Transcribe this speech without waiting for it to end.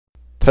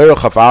Torah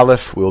Chaf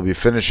Aleph, we'll be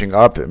finishing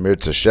up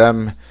Mirz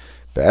Hashem,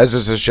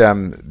 Be'ezus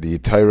Hashem, the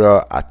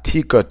Torah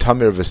Atika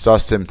Tamir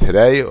V'sasim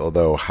today,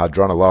 although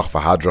Hadron Alach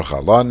V'Hadrach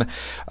Alon,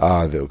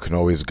 that can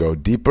always go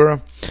deeper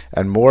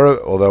and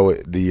more, although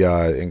the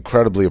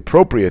incredibly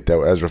appropriate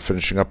that as we're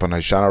finishing up on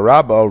Hoshana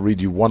Rabbah, I'll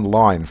read you one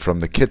line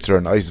from the Kitzer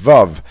in Eis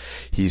Vav.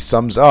 He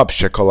sums up,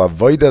 Shekol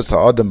Avodas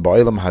Ha'adam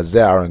Ba'ilam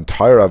Hazeh, our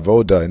entire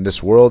avoda in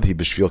this world, he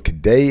b'shvil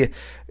Kedei,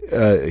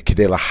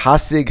 Kedei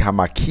lahasig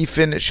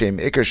hamakifin shem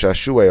ikar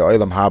shashuei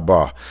oilam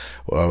haba.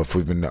 If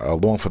we've been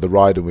along for the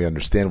ride and we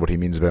understand what he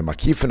means by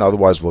makifin,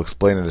 otherwise we'll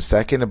explain in a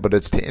second. But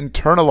it's to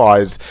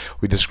internalize.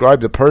 We describe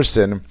the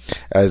person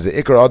as the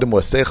ikar adam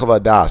was seichel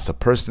adas. A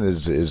person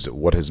is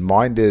what his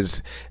mind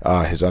is,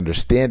 his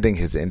understanding,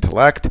 his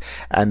intellect,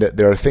 and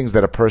there are things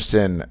that a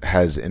person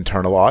has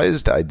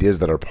internalized, ideas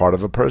that are part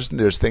of a person.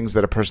 There's things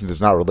that a person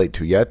does not relate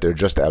to yet. They're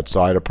just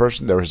outside a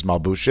person. They're his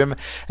malbushim,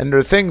 and there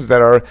are things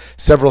that are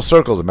several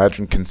circles.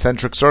 Imagine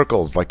concentric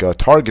circles, like a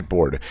target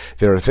board.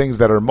 There are things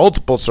that are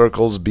multiple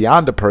circles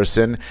beyond a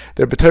person.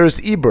 They're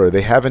B'teres Iber.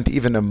 They haven't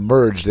even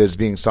emerged as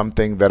being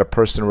something that a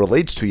person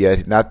relates to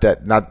yet. Not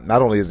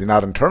only has he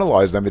not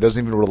internalized them, he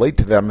doesn't even relate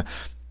to them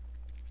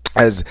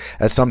as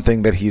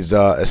something that he's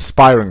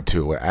aspiring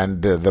to,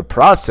 and the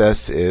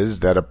process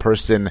is that a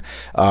person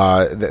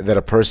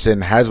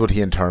has what he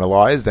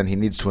internalized, and he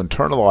needs to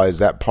internalize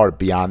that part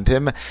beyond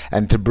him,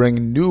 and to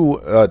bring new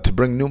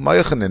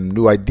meichenim,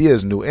 new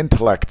ideas, new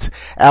intellects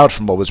out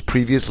from what was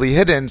previously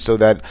hidden, so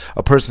that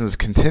a person is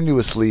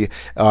continuously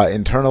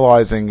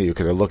internalizing. You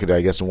could look at it,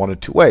 I guess, in one or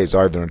two ways: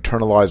 either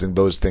internalizing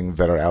those things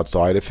that are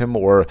outside of him,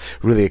 or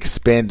really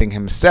expanding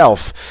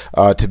himself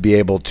to be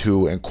able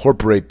to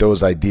incorporate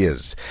those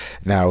ideas.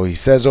 Now, he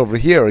says over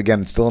here,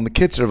 again, it's still in the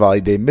Kitzer,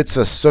 V'alidei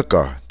mitzvah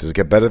sukkah. Does it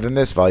get better than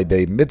this?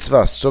 V'alidei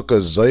mitzvah sukkah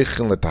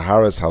zoichin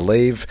l'taharas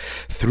halev.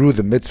 Through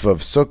the mitzvah of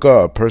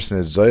sukkah, a person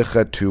is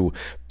zoicha to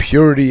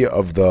purity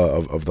of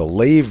the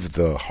lave,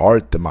 the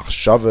heart, the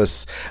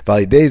machshavas.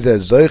 V'alidei zeh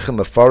zoichin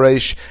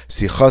lefaresh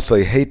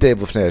sichasai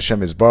heitev l'fnei Hashem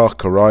Yisbarach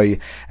karai.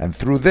 And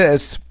through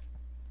this,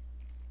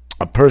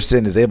 a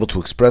person is able to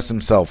express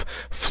himself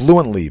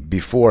fluently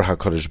before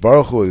HaKadosh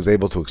Baruch Hu, is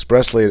able to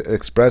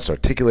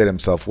articulate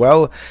himself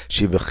well.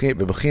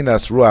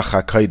 Bebechinas ruach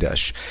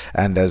hakodesh,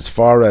 and as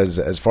far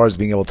as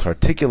being able to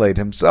articulate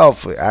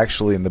himself,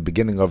 actually in the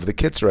beginning of the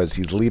Kitzer, as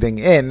he's leading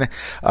in, the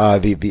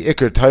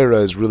Iker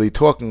Torah is really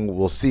talking.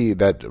 We'll see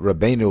that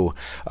Rabbeinu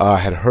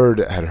had heard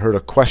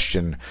a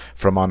question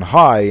from on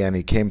high, and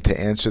he came to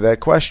answer that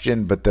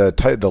question. But the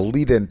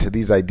lead in to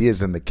these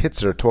ideas in the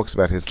Kitzer talks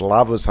about his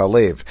lavus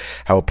halev,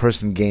 how a person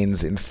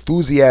gains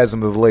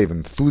enthusiasm of the lev,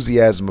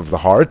 enthusiasm of the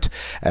heart,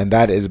 and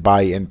that is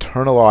by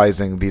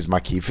internalizing these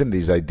makifin,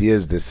 these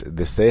ideas, this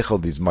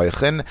seichel, these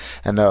moichin.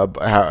 And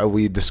how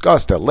we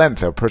discussed at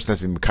length, a person has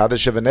to be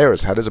mekadesh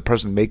evaneres. How does a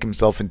person make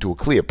himself into a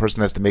kli? A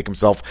person has to make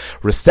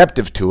himself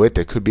receptive to it.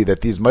 It could be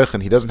that these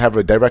moichin, he doesn't have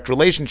a direct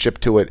relationship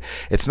to it.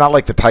 It's not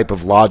like the type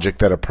of logic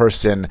that a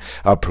person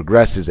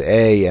progresses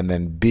A and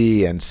then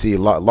B and C.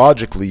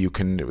 Logically, you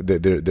can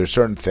there's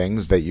certain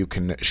things that you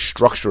can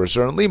structure a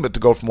certain limit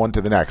to go from one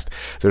to the next.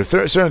 There are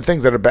certain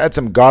things that are bad,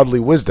 some godly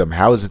wisdom.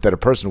 How is it that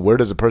where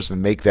does a person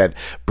make that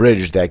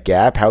bridge, that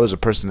gap? How is a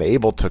person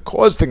able to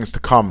cause things to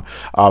come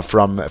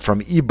from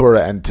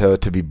Ibur and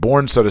to be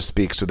born, so to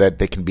speak, so that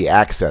they can be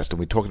accessed? And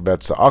we talked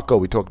about Sa'aka,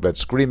 we talked about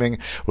screaming.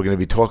 We're going to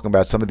be talking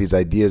about some of these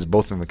ideas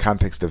both in the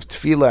context of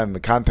Tefillah and the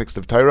context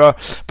of Torah.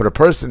 But a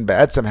person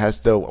Be'etzem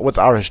has to, what's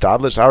our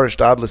Hishtadlis? Our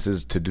Hishtadlis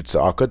is to do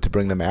Sa'aka, to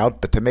bring them out,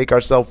 but to make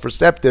ourselves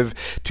receptive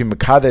to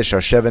Mekadesh,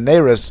 our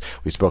Shevaneris.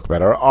 We spoke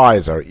about our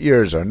eyes, our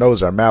ears, our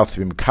nose, our mouth,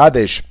 to be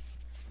Mekadesh,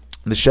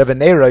 the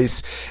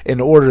Shevaneris, in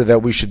order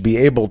that we should be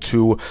able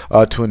to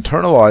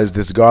internalize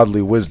this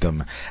godly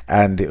wisdom.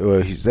 And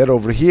he said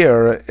over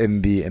here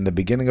in the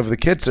beginning of the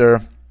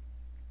Kitzer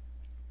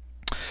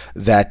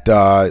that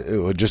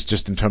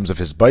just in terms of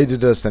his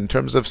baididus, in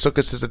terms of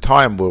Sukkot is a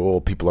time where all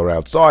people are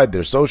outside,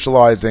 they're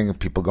socializing,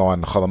 people go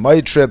on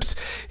chalamayit trips.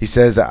 He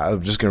says,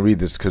 I'm just going to read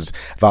this because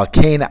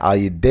Valkain al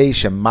yidei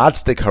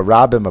shematzdik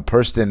harabim, a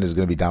person is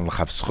going to be down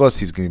l'chavschus,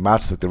 he's going to be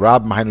matzdik the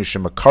rabbim, hainu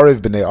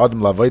shemakariv b'nei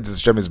adam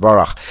lavodas Hashem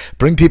Yisbarach,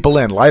 bring people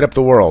in, light up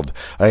the world.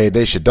 Al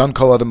yidei shedon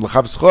kol adam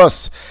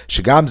l'chavschus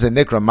shegam ze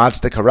nikra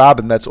matzdik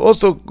harabim, that's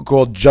also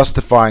called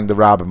justifying the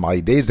rabbim. Al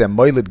yidei ze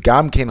moilid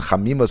gam kein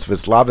chamimus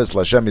v'slavis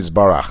l'Hashem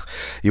Yisbarach.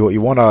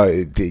 You want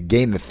to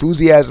gain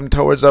enthusiasm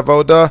towards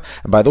avoda,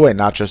 and by the way,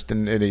 not just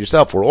in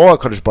yourself. We're all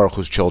HaKadosh Baruch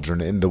Hu's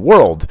children in the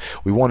world.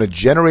 We want to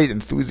generate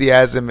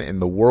enthusiasm in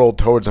the world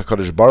towards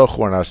HaKadosh Baruch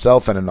Hu and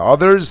ourselves and in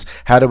others.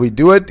 How do we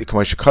do it? It's a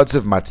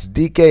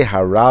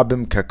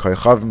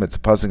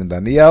pasuk in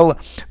Daniel.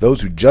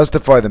 Those who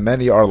justify the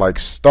many are like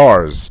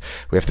stars.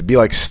 We have to be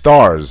like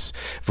stars.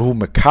 A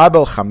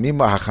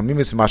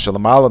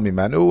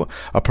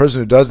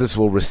person who does this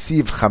will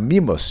receive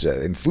chamimus,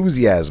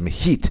 enthusiasm,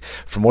 heat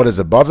from from what is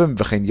above him,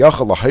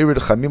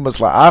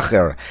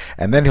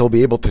 and then he'll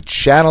be able to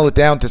channel it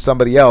down to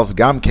somebody else.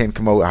 Like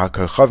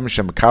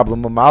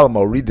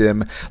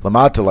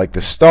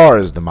the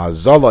stars, the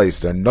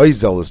mazolos, their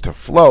noisel is to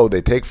flow.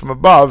 They take from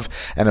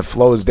above and it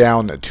flows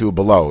down to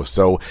below.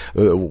 So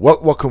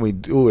what can we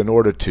do in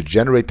order to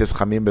generate this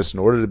chamimus, in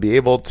order to be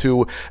able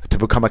to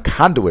become a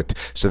conduit,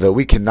 so that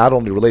we can not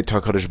only relate to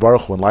HaKadosh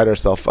Baruch Hu and light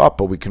ourselves up,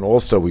 but we can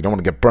also, we don't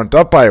want to get burnt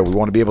up by it. We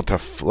want to be able to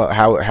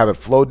have it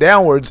flow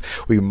downwards.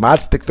 We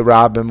matzik the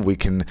rabbim. We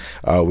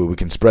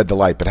can spread the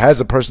light. But has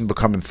a person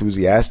become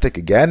enthusiastic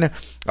again?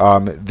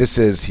 This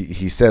is,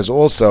 he says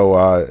also,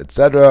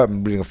 etc.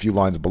 I'm reading a few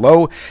lines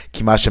below.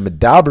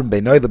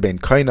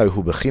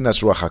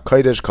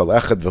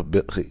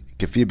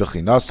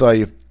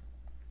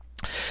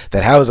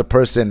 That how does a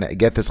person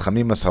get this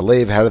chamimas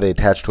halev? How do they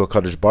attach to a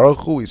Kadosh Baruch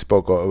Hu? We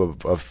spoke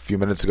a few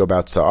minutes ago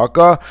about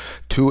tza'aka,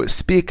 to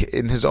speak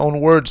in his own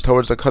words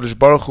towards a Kadosh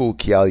Baruch Hu.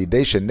 Ki al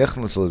yidei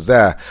shenichnas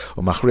lezeh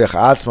umachriach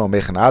atzmo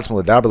umechen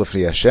atzmo ledaber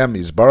lefnei Hashem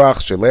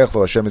yizbarach sheleich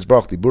lo Hashem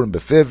yizbarach diburim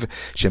befiv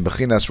shem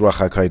bechinas ruach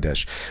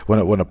hakodesh.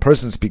 When a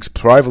person speaks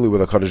privately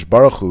with a Kadosh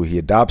Baruch Hu, he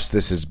adopts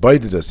this as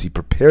baidus. He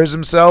prepares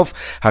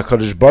himself.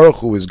 HaKadosh Baruch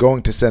Hu is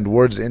going to send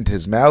words into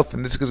his mouth,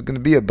 and this is going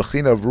to be a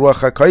bechina of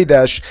ruach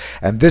hakodesh,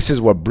 and this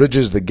is what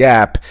bridges the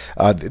gap.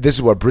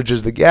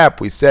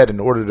 We said, in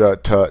order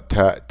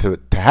to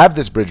have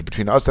this bridge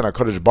between us and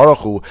HaKadosh Baruch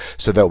Hu,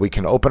 so that we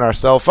can open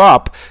ourselves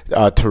up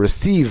to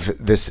receive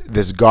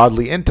this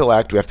godly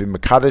intellect, we have to be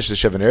mekadesh the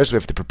Shevan Eretz, we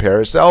have to prepare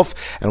ourselves,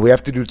 and we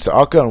have to do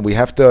tza'aka, and we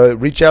have to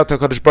reach out to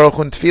HaKadosh Baruch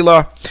Hu in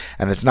tefillah.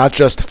 And it's not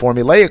just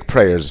formulaic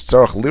prayers.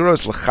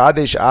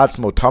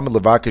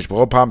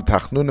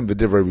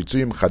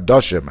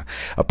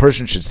 A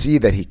person should see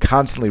that he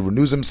constantly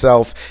renews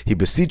himself. He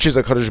beseeches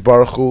HaKadosh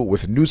Baruch Hu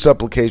with new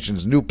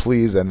supplications, new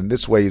pleas, and in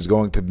this way he's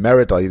going to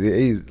merit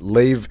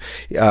leiv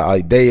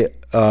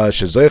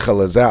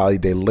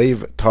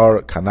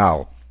tar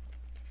kanal.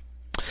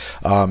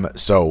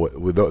 So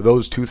with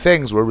those two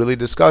things, we're really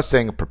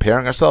discussing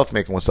preparing ourselves,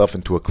 making oneself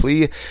into a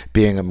kli,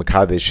 being a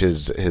mekadesh,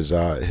 his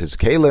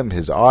kalim,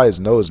 his eyes,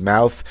 nose,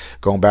 mouth,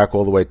 going back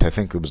all the way to, I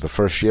think it was the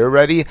first year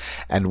already.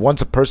 And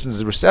once a person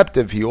is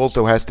receptive, he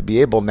also has to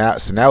be able now.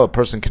 So now a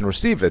person can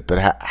receive it.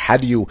 But how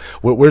do you?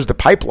 Where's the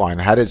pipeline?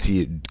 How does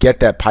he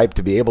get that pipe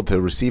to be able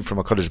to receive from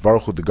HaKadosh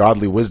Baruch Hu the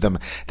godly wisdom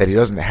that he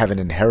doesn't have an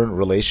inherent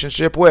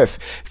relationship with?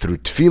 Through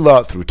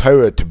tefillah, through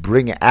Torah, to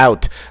bring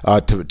out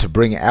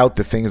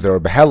the things that are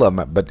behelam.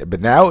 But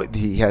now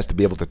he has to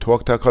be able to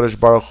talk to HaKadosh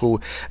Baruch Hu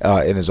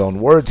in his own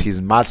words. He's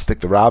matzik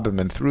the rabbim,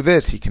 and through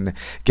this he can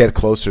get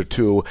closer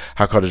to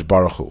HaKadosh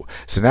Baruch Hu.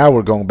 So now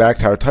we're going back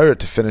to our Torah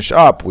to finish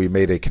up. We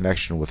made a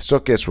connection with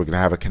Sukkot. We're going to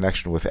have a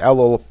connection with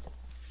Elul.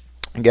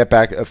 And get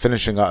back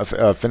finishing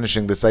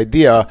this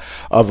idea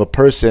of a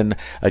person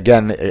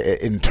again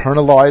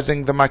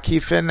internalizing the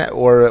makifin,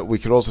 or we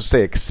could also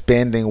say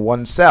expanding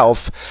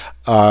oneself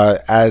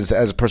as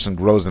a person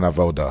grows in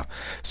avoda.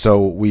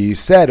 So we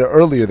said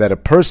earlier that a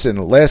person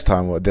last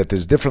time that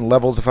there's different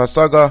levels of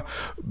hasaga.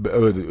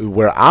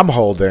 Where I'm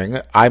holding,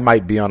 I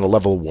might be on a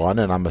level 1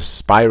 and I'm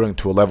aspiring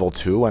to a level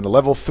 2, and a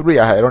level 3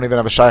 I don't even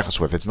have a shaykhus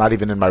with. It's not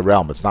even in my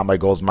realm. It's not my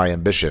goals, my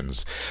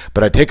ambitions.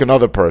 But I take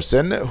another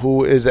person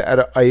who is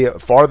at a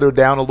farther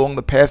down along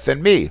the path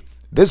than me.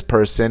 This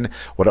person,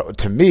 what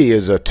to me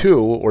is a 2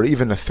 or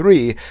even a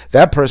 3,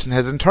 that person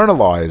has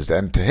internalized,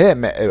 and to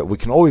him we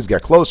can always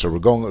get closer.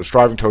 We're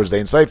striving towards the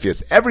Ein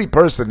Sofius. Every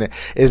person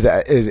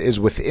is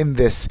within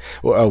this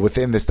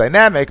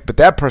dynamic, but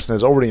that person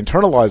has already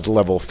internalized the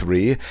level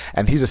 3,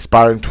 and he's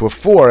aspiring to a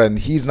 4, and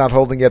he's not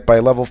holding it by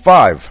level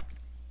 5.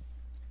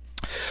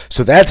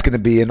 So that's going to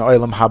be in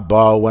Olam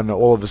Haba, when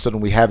all of a sudden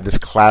we have this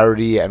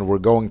clarity and we're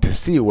going to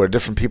see where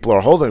different people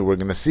are holding. We're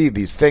going to see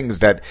these things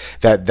that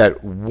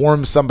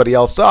warm somebody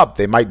else up.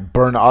 They might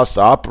burn us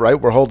up, right?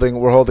 We're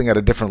holding at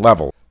a different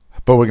level.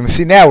 But we're going to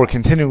see now, we're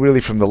continuing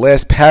really from the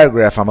last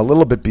paragraph. I'm a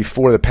little bit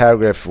before the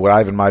paragraph, what I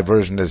have in my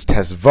version is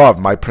Tesvav.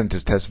 My print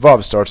is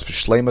Tesvav, starts with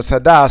Shleimas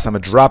Hadas. I'm a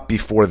drop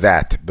before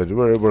that, but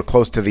we're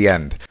close to the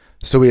end.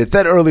 So we had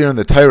said earlier in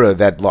the Torah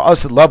that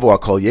la'asad lavu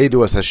akol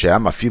yedu as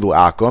Hashem afilu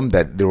akum,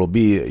 that there will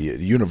be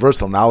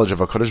universal knowledge of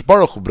HaKadosh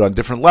Baruch Hu, but on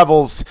different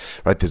levels,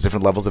 right? There's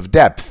different levels of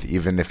depth.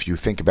 Even if you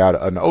think about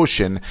an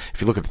ocean,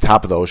 if you look at the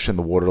top of the ocean,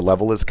 the water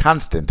level is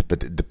constant,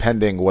 but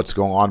depending what's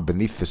going on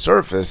beneath the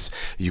surface,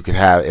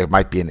 it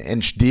might be an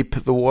inch deep,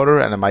 the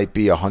water, and it might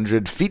be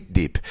 100 feet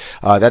deep.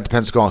 That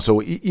depends what's going on.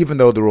 So even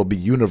though there will be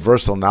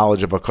universal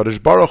knowledge of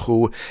HaKadosh Baruch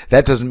Hu,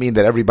 that doesn't mean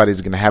that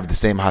everybody's going to have the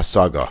same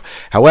hasaga.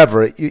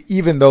 However,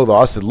 even though the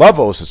Asid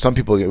Lavo, so some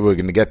people, we're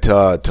going to get to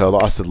the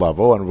Asid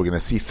Lavo, and we're going to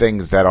see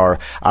things that are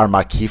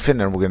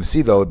makifin, and we're going to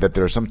see though that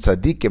there are some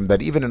tzaddikim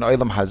that even in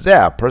Olam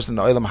Hazeh, a person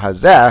in Olam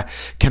Hazeh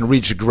can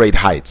reach great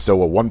heights. So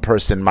one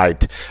person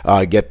might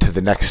get to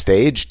the next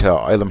stage, to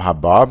Olam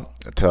Haba,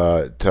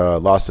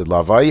 Lasid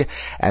Lavai,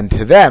 and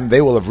to them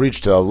they will have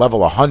reached a level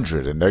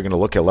 100, and they're going to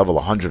look at level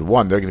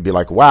 101. They're going to be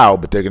like, wow,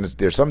 but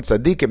there's some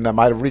tzaddikim that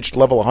might have reached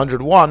level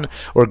 101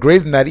 or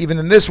greater than that. Even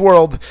in this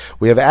world,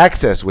 we have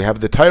access. We have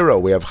the Torah.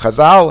 We have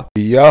Chazal.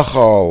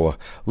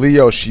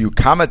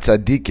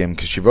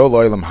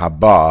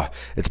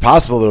 It's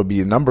possible there will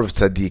be a number of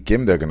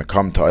tzaddikim. They're going to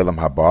come to Olam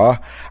Haba.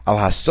 Al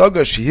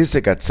hasaga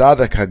shehisik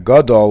atzadak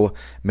hagadol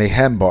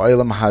mehem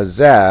ba'olam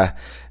hazeh.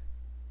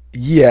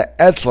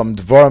 It's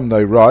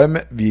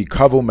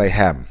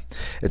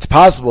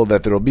possible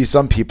that there will be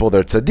some people that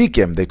are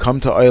tzaddikim. They come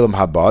to Olam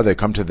Haba, they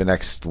come to the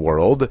next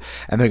world,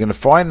 and they're going to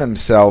find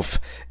themselves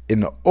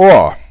in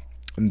awe,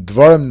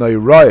 dvarim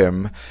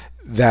noirayim,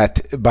 that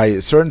by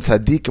certain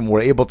tzaddikim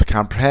we're able to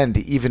comprehend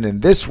even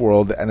in this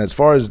world, and as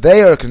far as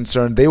they are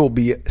concerned, they will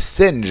be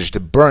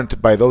singed, burnt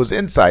by those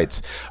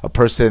insights. A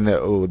person,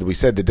 we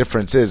said the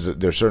difference is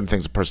there are certain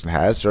things a person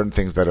has, certain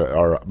things that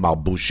are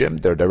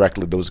malbushim, they're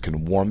directly, those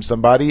can warm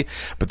somebody,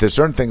 but there's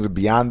certain things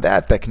beyond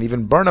that can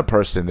even burn a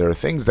person. There are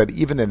things that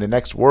even in the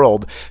next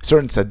world,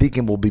 certain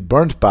tzaddikim will be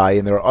burnt by,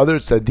 and there are other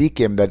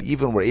tzaddikim that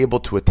even were able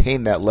to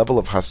attain that level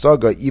of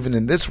hasaga even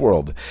in this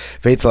world.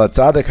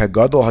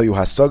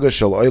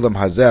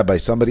 By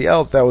somebody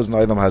else, that was an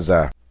Olam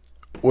Hazeh,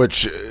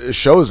 which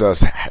shows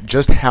us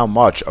just how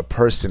much a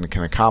person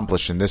can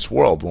accomplish in this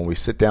world. When we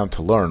sit down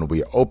to learn,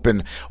 we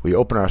open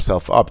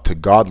ourselves up to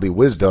godly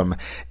wisdom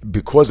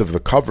because of the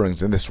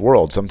coverings in this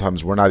world.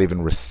 Sometimes we're not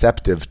even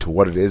receptive to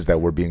what it is that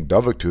we're being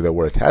dovek to, that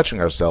we're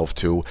attaching ourselves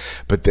to.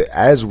 But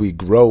as we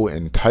grow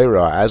in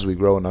Torah, as we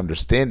grow in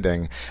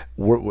understanding,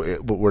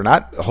 we're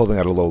not holding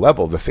at a low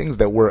level. The things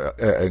that we're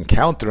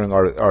encountering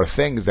are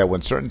things that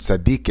when certain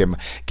tzaddikim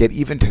get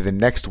even to the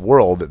next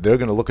world, they're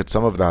going to look at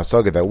some of the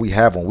hasaga that we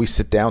have when we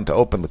sit down to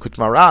open Likut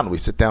Maran, we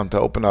sit down to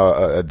open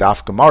a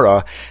Daf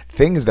Gemara.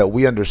 Things that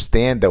we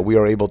understand, that we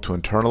are able to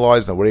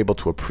internalize, that we're able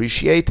to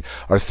appreciate,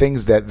 are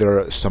things that there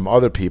are some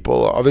other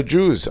people, other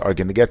Jews, are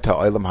going to get to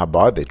Olam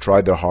Haba. They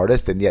tried their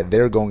hardest, and yet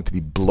they're going to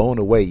be blown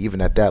away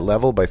even at that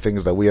level by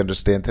things that we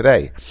understand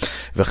today.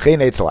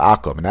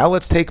 Now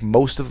let's take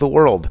most of the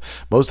world.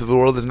 Most of the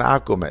world is an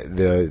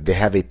akum. They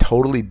have a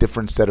totally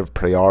different set of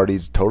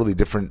priorities, totally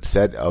different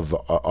set of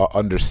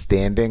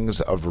understandings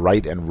of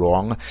right and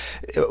wrong.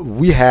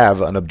 We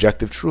have an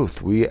objective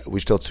truth. We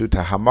still to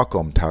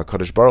hamakom, to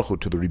HaKadosh Baruch Hu,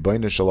 to the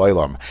Ribono Shel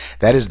Olam.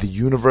 That is the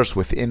universe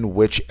within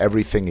which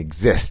everything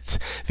exists.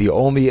 The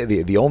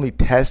only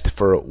test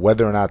for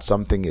whether or not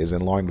something is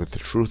in line with the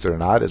truth or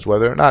not is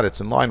whether or not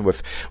it's in line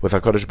with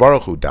HaKadosh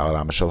Baruch Hu,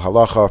 Da'aram Shel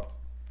Halacha.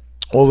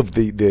 All of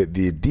the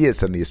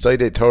ideas and the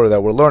Yesodei Torah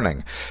that we're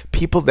learning.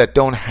 People that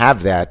don't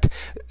have that,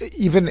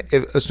 even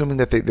assuming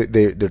that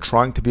they're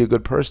trying to be a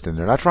good person,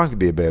 they're not trying to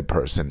be a bad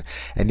person,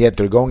 and yet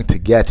they're going to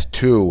get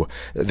to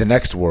the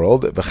next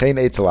world. They're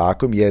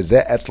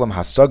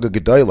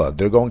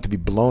going to be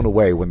blown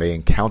away when they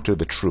encounter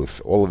the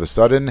truth. All of a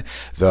sudden,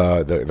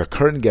 the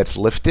curtain gets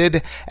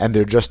lifted, and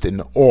they're just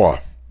in awe.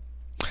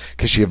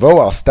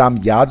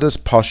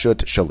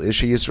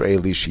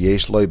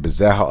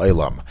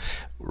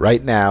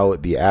 Right now,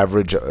 the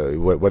average,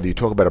 whether you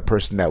talk about a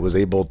person that was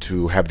able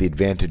to have the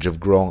advantage of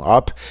growing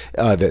up,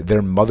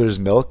 their mother's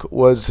milk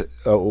was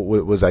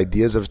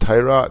ideas of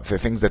Torah, the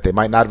things that they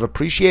might not have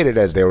appreciated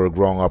as they were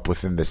growing up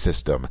within the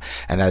system.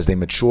 And as they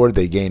matured,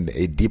 they gained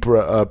a deeper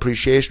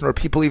appreciation, or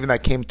people even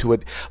that came to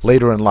it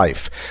later in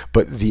life.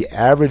 But the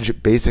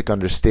average basic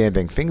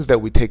understanding, things that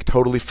we take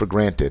totally for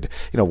granted.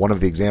 One of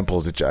the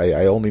examples, which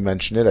I only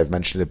mention it, I've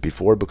mentioned it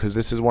before, because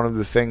this is one of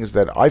the things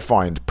that I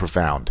find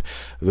profound.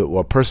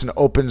 A person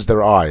opens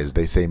their eyes,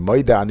 they say,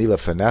 Moida ani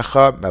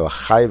lefenecha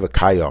melachai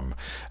v'kayom.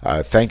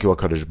 Thank you,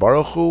 HaKadosh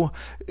Baruch Hu.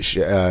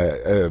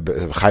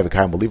 Chai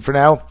v'kayom, we'll leave for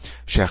now.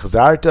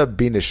 Shechzarta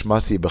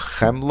binishmasi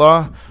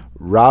b'chemla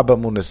Rabba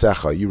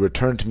Munasecha, you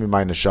returned to me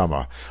my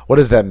neshama. What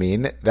does that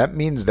mean? That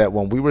means that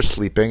when we were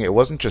sleeping, it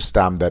wasn't just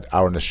stam that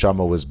our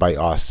neshama was by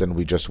us and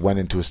we just went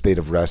into a state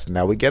of rest and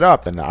now we get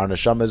up and our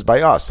neshama is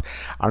by us.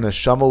 Our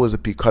neshama was a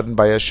pikadon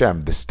by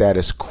Hashem. The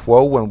status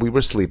quo when we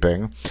were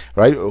sleeping,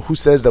 right? Who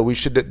says that we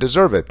should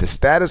deserve it? The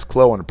status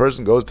quo when a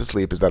person goes to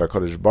sleep is that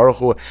HaKadosh Baruch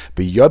Hu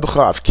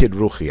b'yodcha avkid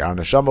ruchi. Our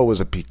neshama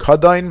was a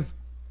pikadon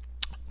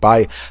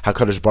by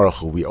HaKadosh Baruch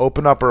Hu. We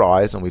open up our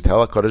eyes and we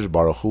tell HaKadosh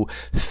Baruch Hu,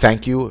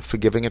 thank you for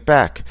giving it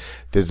back.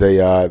 There's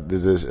a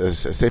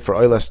Sefer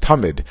Oilas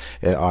Tamid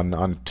on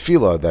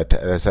Tefillah that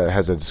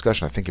has a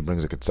discussion. I think it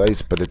brings a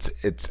Ketzais, but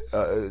it's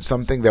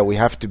something that we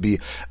have to be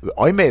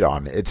oimed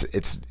on. It's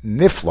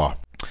nifla.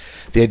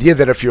 The idea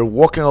that if you're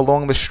walking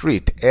along the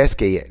street, ask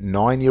a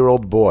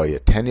 9-year-old boy, a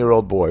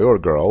 10-year-old boy or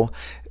girl,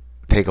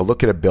 take a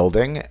look at a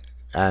building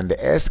and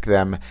ask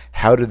them,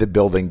 how did the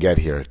building get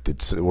here?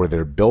 Were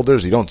there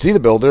builders? You don't see the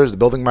builders. The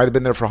building might have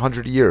been there for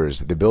 100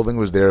 years. The building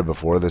was there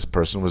before this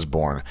person was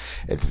born.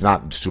 It's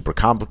not super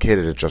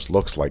complicated. It just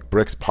looks like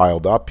bricks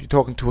piled up. You're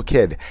talking to a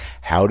kid.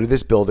 How did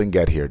this building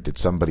get here? Did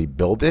somebody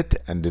build it,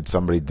 and did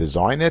somebody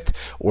design it?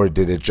 Or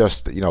did it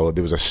just,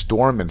 there was a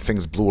storm and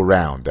things blew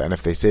around? And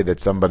if they say that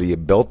somebody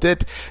built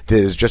it,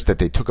 it's just that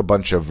they took a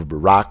bunch of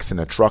rocks in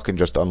a truck and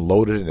just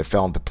unloaded it and it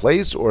fell into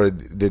place? Or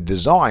the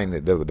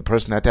design, the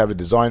person had to have a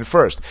design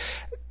first.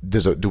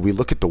 Do we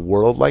look at the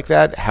world like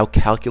that? How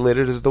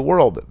calculated is the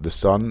world? The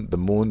sun, the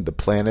moon, the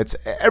planets,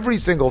 every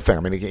single thing.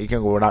 I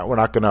mean, we're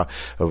not gonna.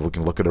 We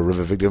can look at a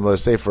River Vigdim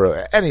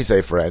Sefer, any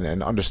Sefer,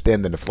 and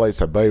understand the Neflais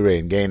Habayre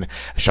and gain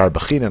Shar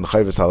Bechin and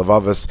Chayvus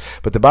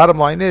Halavavas. But the bottom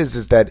line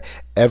is that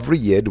every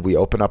Yid we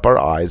open up our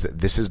eyes.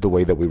 This is the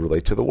way that we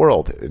relate to the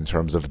world in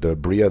terms of the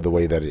Bria, the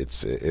way that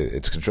it's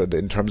controlled,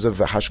 in terms of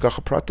the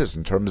Hashgacha Pratis,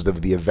 in terms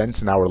of the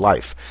events in our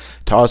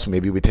life. To us,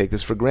 maybe we take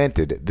this for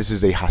granted. This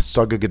is a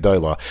Hasaga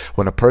Gedola.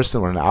 When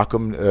an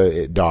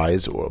akum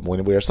dies, or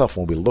when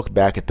we look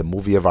back at the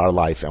movie of our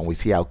life and we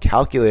see how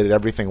calculated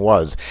everything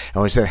was,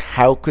 and we say,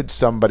 how could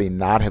somebody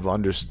not have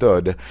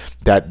understood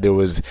that there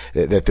was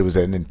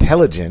an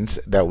intelligence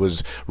that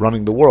was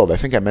running the world? I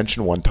think I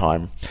mentioned one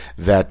time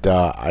that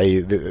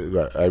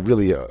I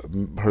really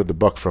heard the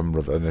book from. I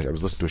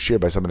was listening to a shir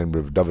by somebody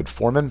named David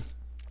Foreman.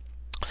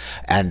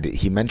 And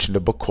he mentioned a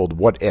book called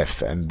What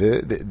If, and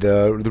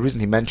the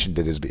reason he mentioned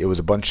it is it was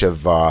a bunch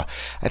of I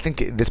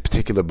think this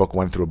particular book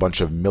went through a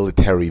bunch of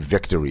military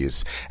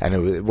victories, and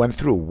it went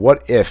through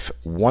what if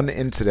one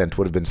incident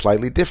would have been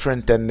slightly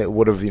different, and it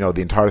would have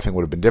the entire thing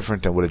would have been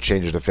different and would have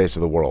changed the face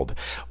of the world.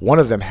 One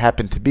of them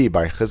happened to be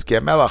by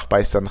Chizkiah Melech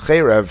by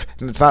Sancherev,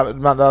 and it's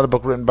not a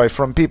book written by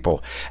from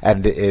people,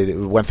 and it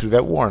went through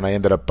that war, and I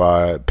ended up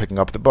picking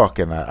up the book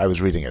and I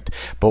was reading it.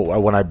 But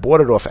when I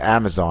bought it off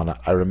Amazon,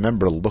 I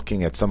remember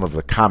looking at some of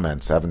the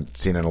comments. I haven't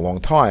seen it in a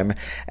long time,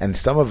 and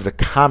some of the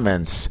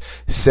comments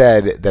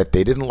said that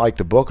they didn't like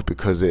the book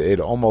because it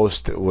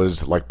almost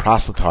was like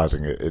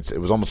proselytizing. It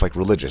was almost like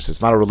religious.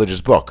 It's not a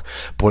religious book.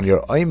 But when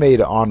you're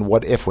made on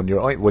what if, when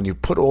you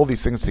put all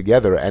these things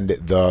together and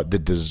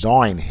the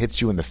design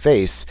hits you in the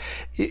face,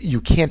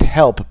 you can't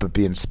help but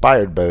be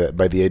inspired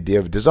by the idea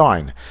of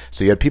design.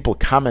 So you had people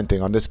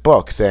commenting on this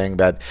book saying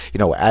that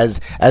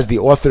as the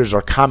authors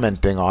are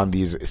commenting on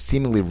these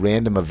seemingly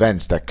random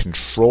events that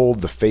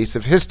controlled the face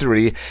of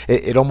history,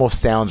 it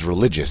almost sounds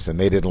religious, and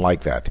they didn't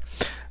like that.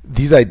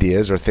 These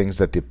ideas are things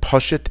that the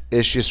Pashut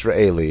Ish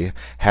Yisraeli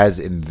has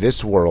in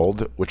this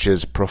world, which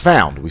is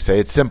profound. We say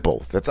it's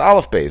simple. That's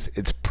Aleph Beis.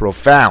 It's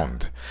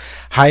profound.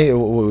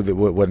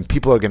 When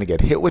people are going to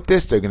get hit with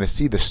this, they're going to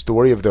see the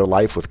story of their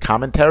life with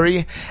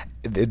commentary.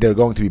 They're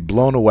going to be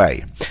blown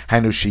away.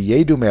 Not only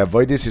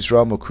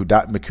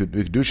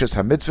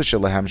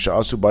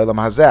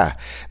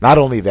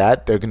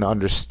that, they're going to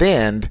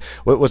understand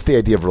what's the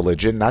idea of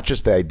religion. Not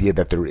just the idea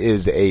that there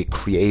is a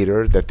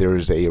creator, that there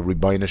is a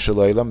Ribbono Shel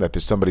Olam, that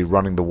there's somebody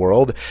running the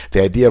world.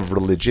 The idea of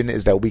religion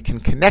is that we can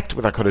connect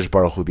with HaKadosh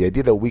Baruch Hu. The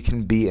idea that we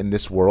can be in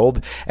this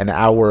world, and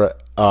our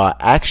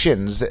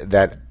actions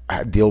that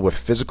deal with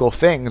physical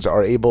things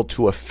are able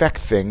to affect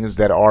things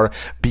that are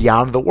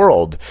beyond the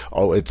world.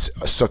 Oh, it's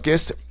a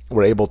sukkis.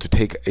 We're able to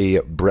take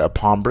a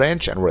palm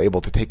branch, and we're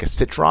able to take a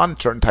citron,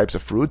 certain types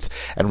of fruits,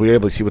 and we're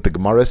able to see what the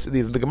Gemara,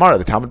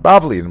 the Talmud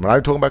Bavli, and when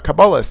I'm talking about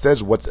Kabbalah, it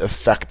says what's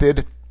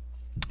affected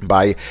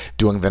by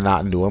doing the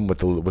Nat Nuim with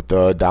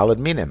the Daled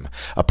Minim.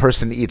 A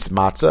person eats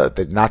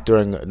matzah not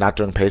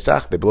during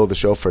Pesach. They blow the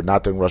shofar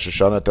not during Rosh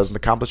Hashanah. It doesn't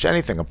accomplish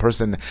anything. A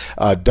person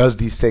does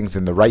these things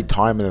in the right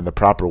time and in the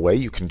proper way.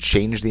 You can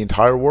change the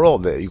entire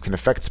world. You can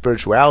affect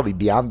spirituality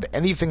beyond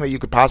anything that you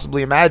could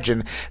possibly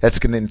imagine. That's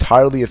going to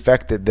entirely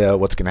affect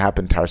what's going to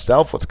happen to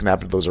ourselves, what's going to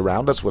happen to those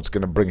around us, what's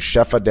going to bring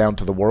Shefa down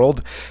to the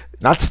world.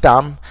 Not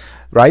stam,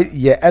 right?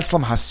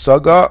 Ye'etzlam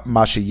hasaga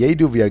ma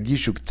sheyedu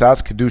v'yargishu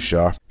k'tzas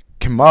kedusha.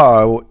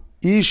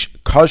 Ish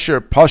kasher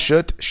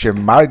pashut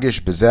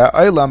shemargish b'zeh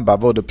olam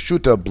bavoda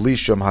pshuta bli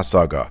shum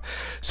hasaga.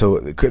 So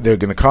they're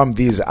going to come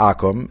these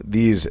akum,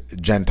 these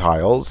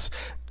Gentiles.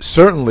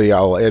 Certainly,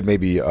 I'll add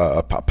maybe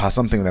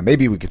something that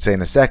maybe we could say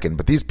in a second,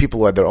 but these people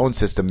who had their own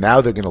system,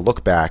 now they're going to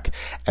look back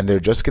and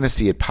they're just going to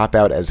see it pop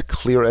out as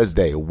clear as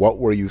day. What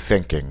were you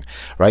thinking?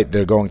 Right?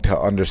 They're going to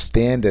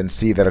understand and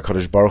see that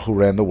HaKadosh Baruch Hu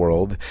ran the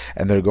world,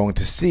 and they're going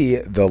to see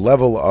the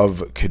level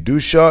of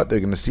Kedusha, they're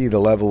going to see the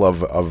level of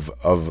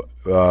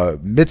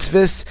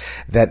mitzvahs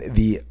that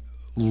the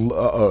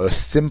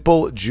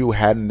simple Jew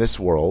had in this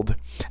world,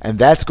 and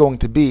that's going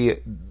to be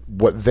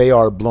what they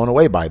are blown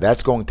away by.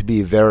 That's going to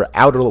be their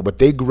outer, what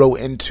they grow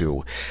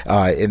into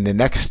in the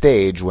next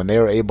stage when they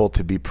are able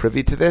to be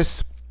privy to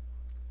this.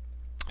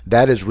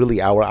 That is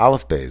really our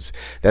Aleph Beis.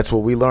 That's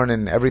what we learn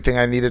in everything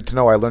I needed to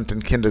know. I learned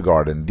in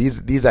kindergarten.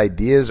 These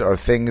ideas are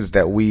things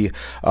that we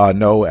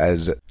know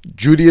as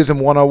Judaism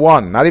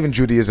 101. Not even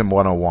Judaism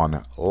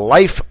 101.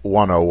 Life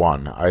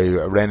 101. I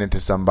ran into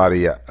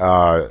somebody,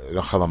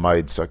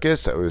 Chalamite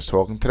Sukkis. I was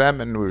talking to them,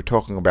 and we were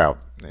talking about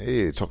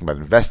talking about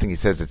investing. He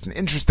says it's an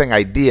interesting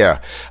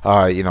idea.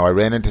 I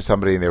ran into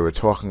somebody and they were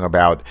talking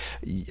about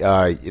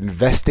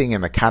investing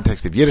in the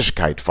context of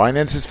Yiddishkeit.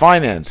 Finance is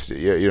finance.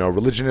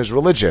 Religion is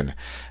religion.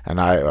 And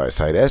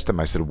so I'd asked him,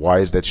 I said, why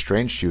is that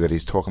strange to you that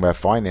he's talking about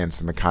finance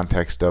in the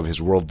context of his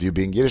worldview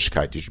being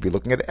Yiddishkeit? You should be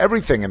looking at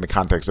everything in the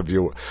context of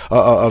your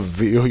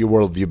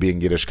worldview being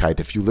Yiddishkeit.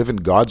 If you live in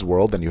God's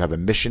world and you have a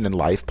mission in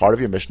life, part of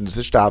your mission is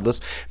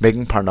Ishtadlus,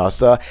 making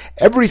Parnasa,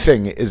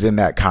 everything is in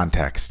that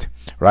context.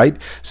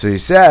 Right, so he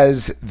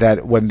says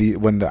that when the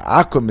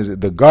akum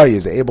the guy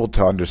is able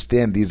to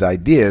understand these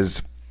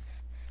ideas,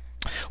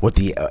 what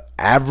the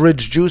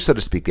average Jew, so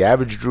to speak, the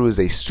average Jew is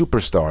a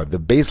superstar. The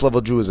base level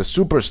Jew is a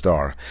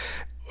superstar.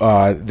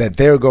 That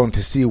they're going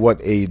to see what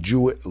a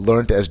Jew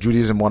learned as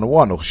Judaism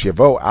 101.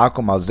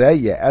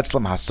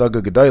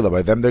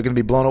 By them, they're going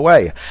to be blown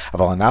away.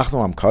 But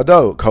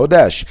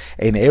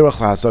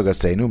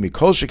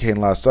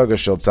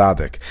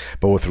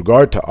with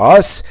regard to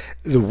us,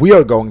 we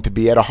are going to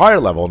be at a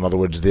higher level. In other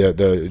words,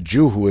 the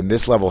Jew who in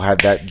this level had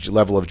that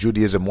level of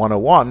Judaism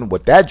 101,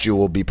 what that Jew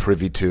will be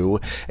privy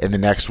to in the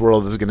next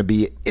world is going to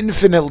be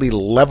infinitely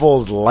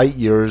levels, light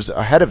years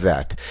ahead of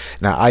that.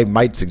 Now, I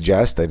might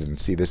suggest, I didn't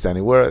see this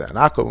anywhere, we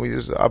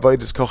use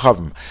avodas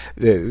kochavim.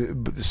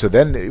 So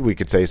then we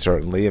could say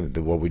certainly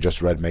what we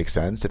just read makes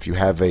sense. If you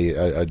have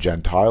a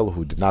Gentile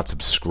who did not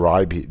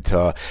subscribe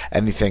to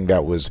anything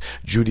that was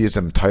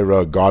Judaism,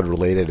 Torah, God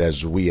related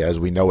as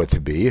we know it to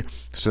be,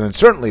 so then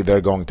certainly they're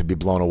going to be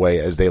blown away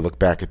as they look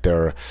back at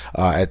the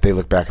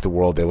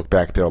world, they look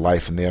back at their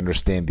life, and they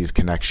understand these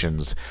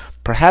connections.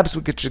 Perhaps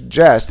we could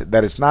suggest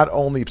that it's not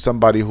only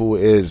somebody who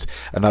is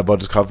an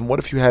avodas kavim. What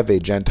if you have a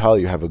Gentile,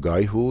 you have a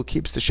guy who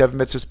keeps the Shev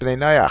Mitzvahs B'nai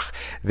Nayach?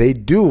 They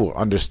do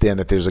understand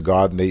that there's a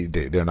God, and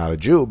they're not a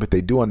Jew, but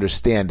they do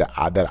understand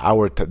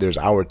that there's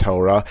our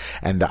Torah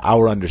and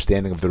our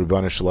understanding of the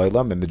Ribbon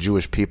Shalom and the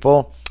Jewish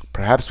people.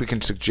 Perhaps we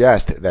can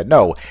suggest that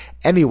no,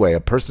 anyway, a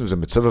person who's a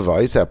mitzvah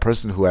v'aisa, a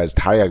person who has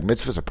Taryag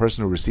mitzvahs, a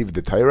person who received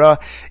the Torah,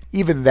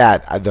 even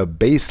that, the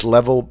base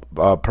level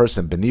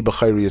person, B'ni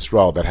B'chayri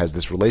Yisrael, that has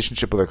this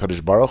relationship with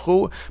HaKadosh Baruch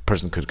Hu,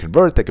 person could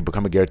convert, they could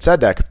become a Ger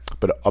Tzedek,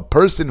 but a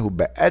person who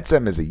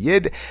be'etzem is a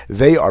Yid,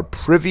 they are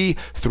privy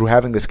through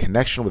having this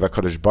connection with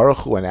HaKadosh Baruch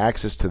Hu and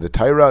access to the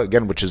Torah,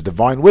 again, which is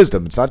divine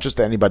wisdom. It's not just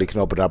that anybody can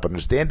open it up and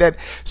understand it,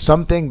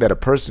 something that a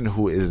person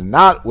who is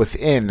not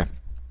within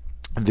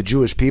the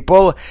Jewish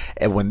people,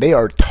 and when they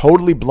are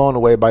totally blown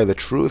away by the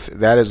truth,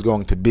 that is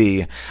going to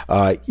be,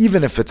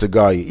 even if it's a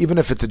guy, even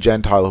if it's a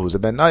Gentile who's a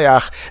Ben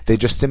Nayach, they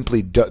just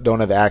simply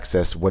don't have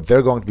access. What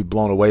they're going to be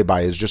blown away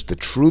by is just the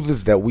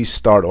truths that we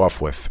start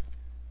off with.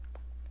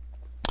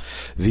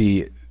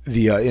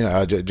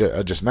 I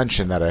just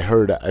mentioned that I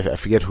heard, I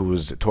forget who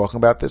was talking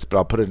about this, but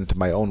I'll put it into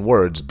my own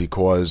words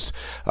because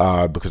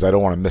I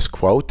don't want to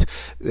misquote.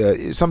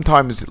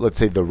 Sometimes, let's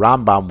say, the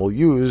Rambam will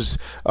use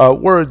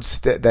words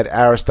that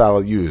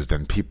Aristotle used,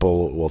 and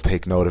people will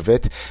take note of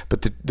it.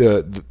 But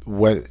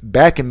when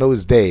back in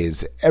those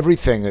days,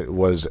 everything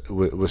was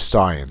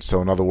science.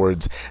 So, in other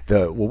words,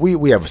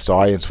 we have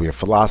science, we have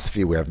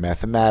philosophy, we have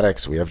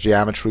mathematics, we have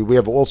geometry, we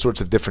have all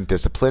sorts of different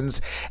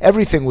disciplines.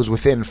 Everything was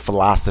within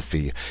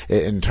philosophy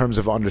in terms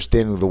of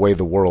understanding the way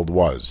the world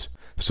was.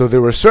 So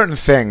there were certain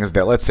things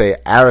that, let's say,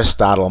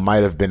 Aristotle might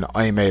have been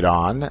aimed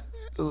on.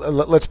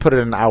 Let's put it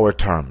in our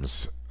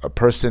terms. A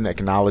person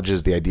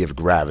acknowledges the idea of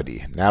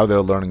gravity. Now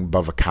they're learning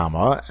Bava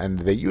Kama, and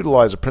they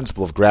utilize a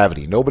principle of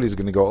gravity. Nobody's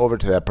going to go over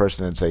to that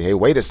person and say, hey,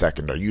 wait a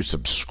second, are you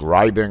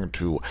subscribing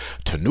to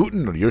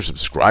Newton, or you're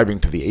subscribing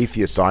to the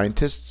atheist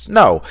scientists?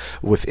 No.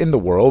 Within the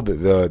world,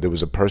 there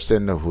was a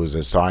person who was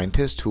a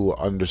scientist who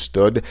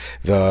understood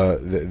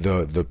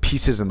the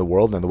pieces in the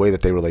world and the way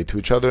that they relate to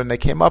each other, and they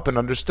came up and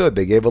understood.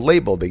 They gave a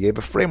label, they gave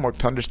a framework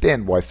to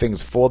understand why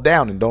things fall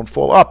down and don't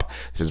fall up.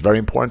 This is very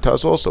important to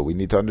us also. We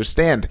need to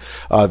understand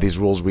these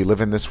rules we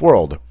live in this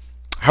world.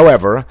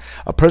 However,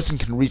 a person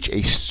can reach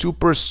a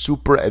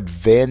super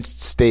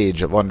advanced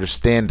stage of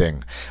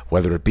understanding,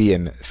 whether it be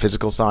in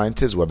physical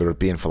sciences, whether it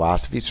be in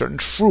philosophy, certain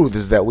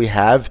truths that we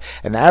have,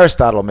 and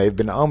Aristotle may have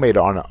been omed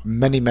on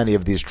many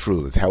of these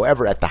truths.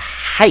 However, at the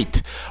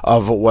height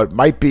of what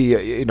might be,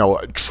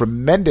 a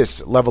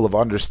tremendous level of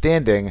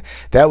understanding,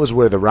 that was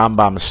where the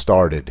Rambam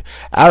started.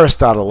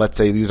 Aristotle, let's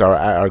say, use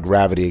our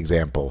gravity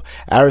example.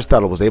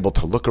 Aristotle was able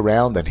to look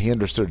around and he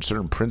understood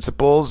certain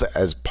principles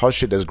as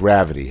pashut as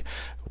gravity.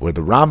 Where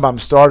the Rambam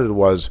started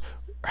was,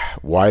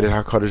 why did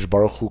HaKadosh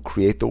Baruch Hu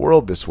create the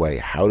world this way?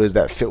 How does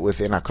that fit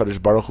within HaKadosh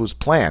Baruch Hu's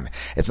plan?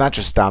 It's not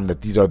just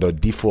that these are the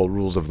default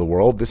rules of the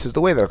world. This is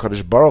the way that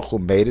HaKadosh Baruch Hu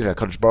made it.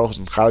 HaKadosh Baruch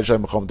Hu,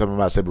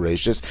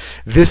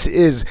 this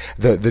is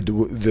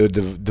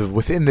the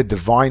within the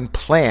divine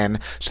plan,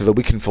 so that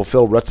we can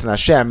fulfill Ratzon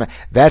Hashem.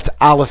 That's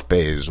Aleph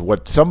Beis.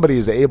 What somebody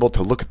is able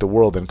to look at the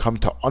world and come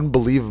to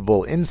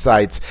unbelievable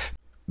insights.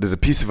 There's a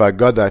piece of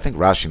Agada, I think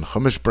Rashi and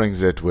Chumash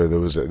brings it, where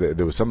there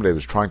was somebody who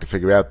was trying to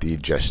figure out the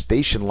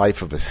gestation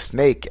life of a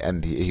snake,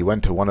 and he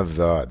went to one of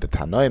the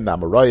Tanoim, the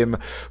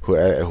Amoraim,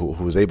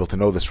 who was able to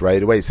know this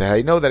right away. He said, "How do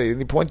you know that?" And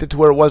he pointed to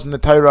where it was in the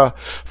Torah.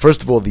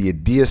 First of all, the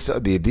ideas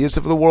of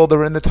the world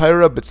are in the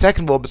Torah, but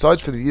second of all,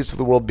 besides for the ideas of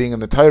the world being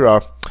in the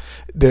Torah,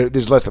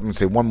 there's less. I'm going to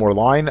say one more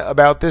line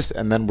about this,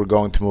 and then we're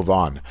going to move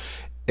on.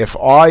 If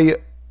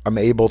I'm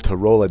able to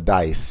roll a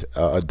die.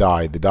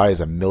 The die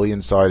is a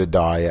 1,000,000-sided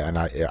die, and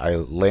I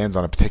lands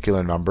on a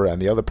particular number, and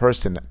the other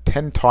person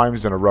 10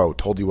 times in a row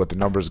told you what the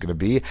number is going to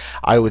be.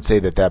 I would say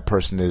that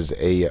person is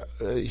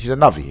he's a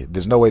Navi.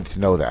 There's no way to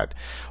know that.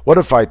 What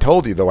if I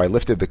told you, though, I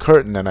lifted the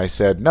curtain and I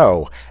said,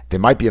 no, there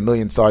might be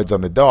 1,000,000 sides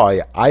on the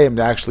die. I am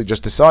actually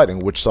just deciding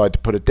which side to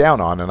put it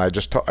down on, and I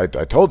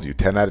told you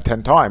 10 out of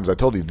 10 times. I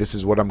told you this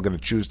is what I'm going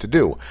to choose to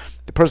do.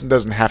 The person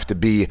doesn't have to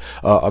be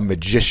a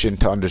magician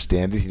to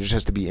understand it. He just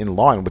has to be in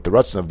line with the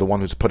Ratzon of the one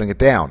who's putting it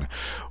down.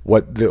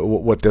 What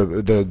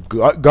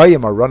the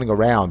Goyim are running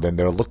around, and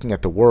they're looking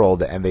at the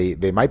world, and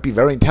they might be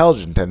very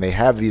intelligent, and they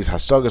have these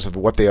hasagas of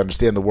what they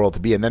understand the world to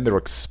be, and then they're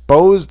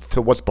exposed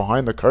to what's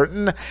behind the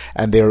curtain,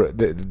 and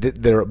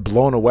they're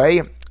blown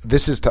away.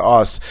 This is to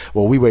us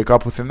what we wake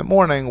up with in the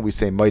morning. We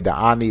say, Moida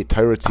Ani,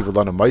 Torah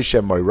Tzivilanu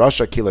Moshe, Moi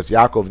Rasha, Kilas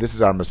Yaakov. This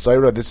is our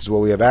Messiah. This is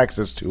what we have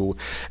access to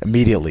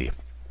immediately.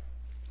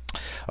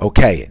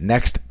 Okay,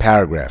 next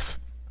paragraph.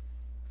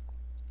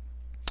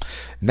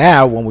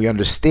 Now, when we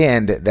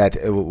understand that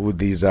with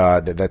these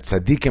that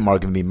tzaddikim are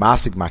going to be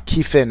masig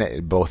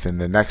makifin, both in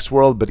the next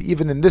world, but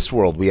even in this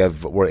world,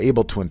 we're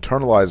able to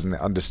internalize and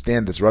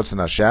understand this Ratzon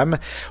Hashem.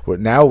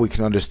 Now we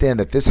can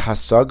understand that this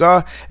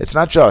hasaga, it's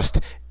not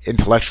just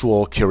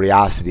intellectual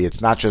curiosity. It's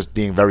not just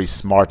being very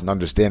smart and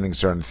understanding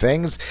certain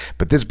things,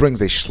 but this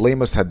brings a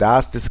shleimus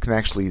hadas. This can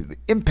actually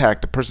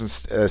impact a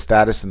person's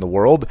status in the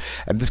world,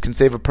 and this can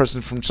save a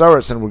person from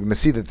tzaras, and we're going to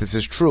see that this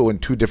is true in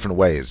two different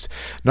ways.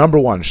 Number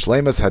one,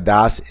 shleimus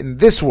hadas in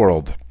this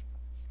world.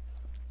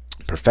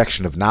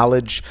 Perfection of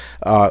knowledge.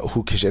 Now,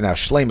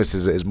 shleimus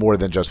is more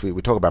than just,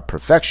 we talk about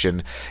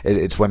perfection.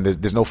 It's when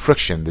there's no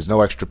friction, there's no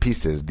extra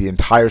pieces. The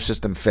entire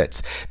system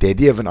fits. The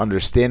idea of an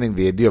understanding,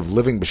 the idea of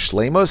living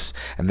b'shleimus,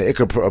 and the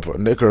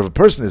ikar of a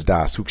person is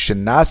das.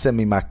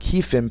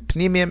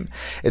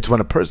 It's when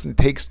a person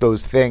takes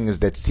those things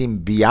that seem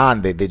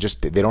beyond, they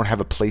don't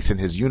have a place in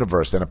his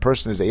universe, and a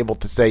person is able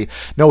to say,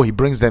 no, he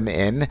brings them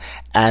in,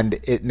 and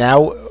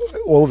now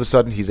all of a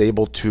sudden he's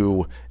able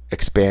to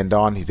expand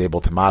on, he's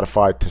able to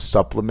modify, to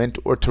supplement,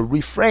 or to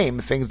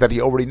reframe things that he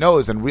already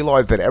knows, and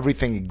realize that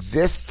everything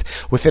exists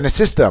within a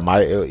system.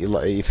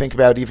 You think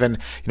about even,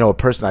 a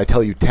person, I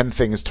tell you 10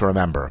 things to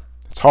remember.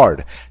 It's hard.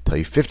 I tell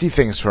you 50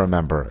 things to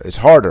remember. It's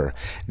harder.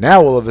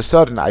 Now, all of a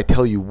sudden, I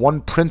tell you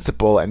one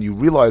principle, and you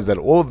realize that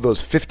all of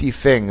those 50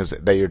 things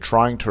that you're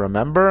trying to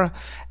remember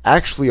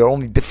actually are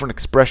only different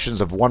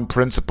expressions of one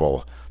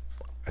principle.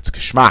 It's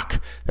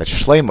geschmack. That's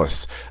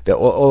shleimus. That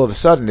all of a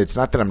sudden, it's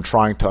not that I'm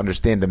trying to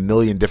understand a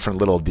million different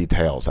little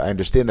details. I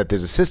understand that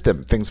there's a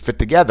system. Things fit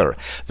together.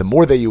 The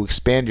more that you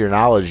expand your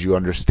knowledge, you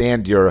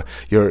understand your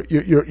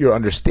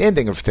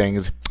understanding of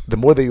things. The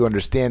more that you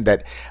understand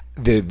that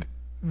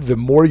the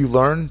more you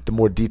learn, the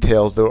more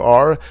details there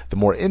are, the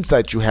more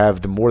insight you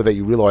have, the more that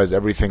you realize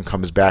everything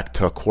comes back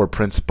to core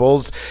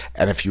principles.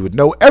 And if you would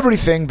know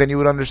everything, then you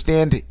would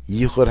understand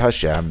Yichud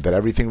Hashem, that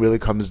everything really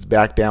comes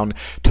back down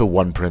to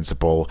one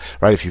principle,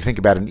 right? If you think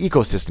about an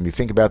ecosystem, you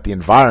think about the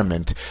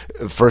environment,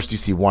 first you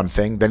see one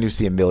thing, then you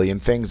see a million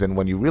things, and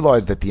when you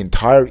realize that the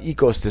entire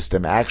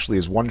ecosystem actually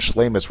is one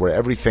shleimus, where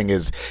everything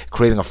is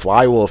creating a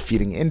flywheel,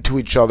 feeding into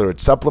each other,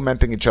 it's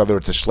supplementing each other,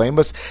 it's a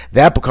shleimus,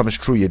 that becomes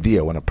true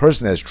yediyah. When a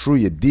person has true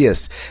yediyah,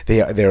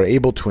 they're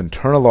able to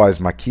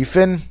internalize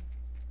makifin.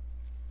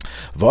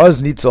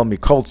 V'az nitzal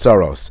mikol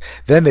tzaros.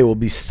 Then they will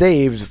be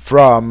saved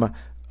from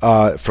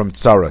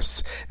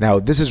tzaros. Now,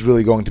 this is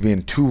really going to be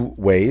in two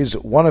ways.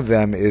 One of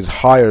them is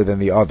higher than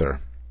the other.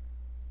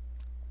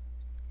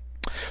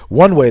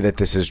 One way that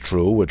this is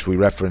true, which we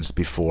referenced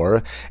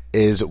before,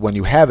 is when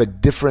you have a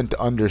different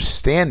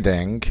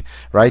understanding,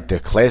 right? The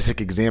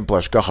classic example,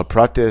 hashgacha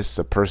pratis,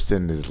 a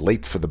person is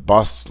late for the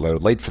bus, they're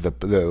late for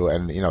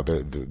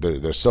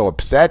they're so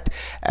upset,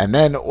 and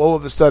then all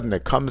of a sudden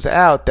it comes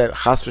out that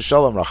chas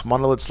v'shalom,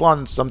 rachmana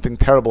litzlan, something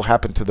terrible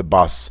happened to the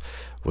bus.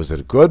 Was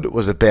it good?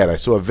 Was it bad? I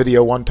saw a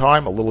video one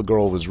time. A little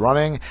girl was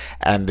running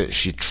and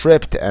she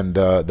tripped, and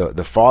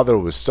the father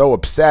was so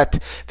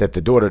upset that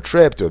the daughter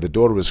tripped, or the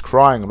daughter was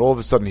crying, and all of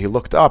a sudden he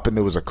looked up and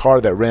there was a car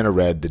that ran a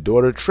red. The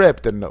daughter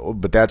tripped,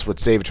 but that's what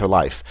saved her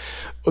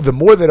life. The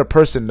more that a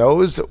person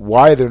knows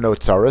why there are no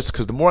tzaras,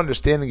 because the more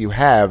understanding you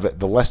have,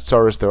 the less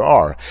tzaras there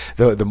are.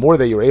 The more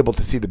that you're able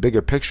to see the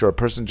bigger picture, a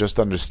person just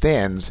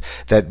understands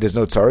that there's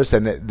no tzaras.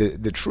 And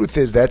the truth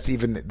is,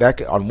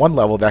 that on one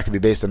level that can be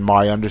based on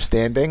my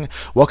understanding.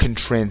 What can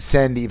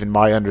transcend even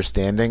my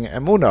understanding?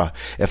 Emunah.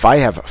 If I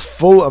have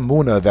full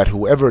emunah that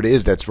whoever it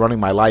is that's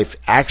running my life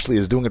actually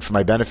is doing it for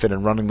my benefit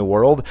and running the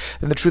world,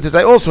 then the truth is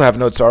I also have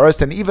no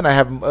tzaras, and even I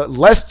have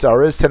less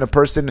tzaras than a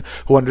person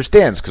who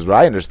understands, because what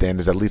I understand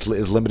is at least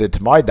is limited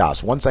to my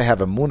das. Once I have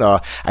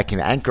emunah, I can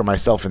anchor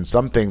myself in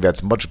something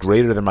that's much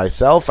greater than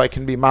myself. I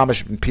can be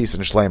mamish in peace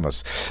and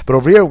shleimus. But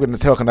over here, we're going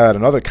to talk about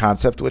another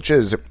concept, which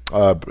is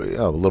a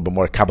little bit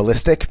more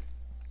Kabbalistic.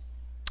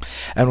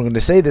 And we're going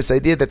to say this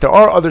idea that there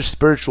are other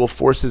spiritual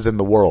forces in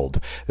the world.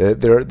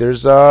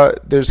 There's this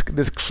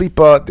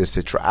klipa, there's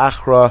sitra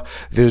achra,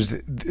 there's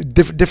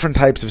different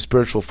types of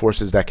spiritual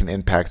forces that can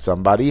impact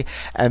somebody.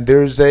 And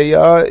there's a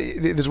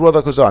world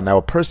that goes on. Now,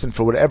 a person,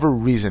 for whatever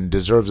reason,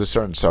 deserves a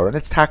certain sorrow, and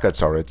it's taka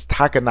sorrow. It's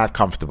taka not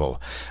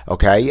comfortable.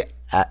 Okay,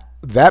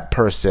 that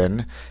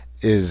person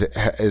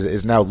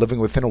is now living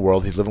within a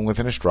world. He's living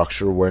within a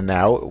structure where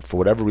now, for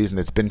whatever reason,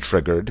 it's been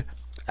triggered.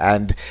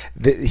 And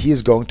he or she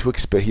is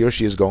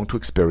going to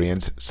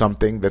experience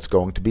something that's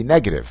going to be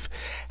negative.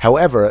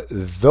 However,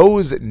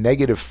 those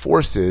negative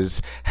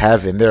forces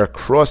have in their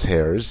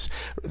crosshairs,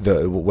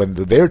 when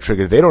they're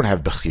triggered, they don't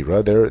have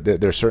bechira.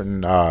 There are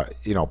certain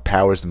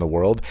powers in the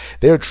world.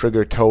 They're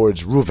triggered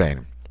towards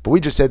ruvain. But we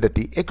just said that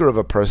the ikar of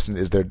a person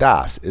is their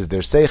das, is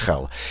their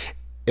seichel.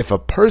 If a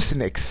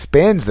person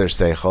expands their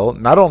seichel,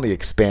 not only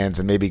expands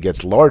and maybe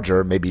gets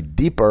larger, maybe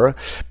deeper,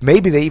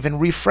 maybe they even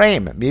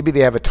reframe. Maybe they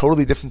have a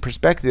totally different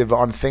perspective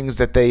on things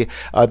that they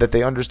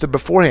understood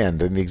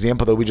beforehand. In the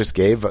example that we just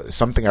gave,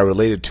 something I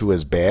related to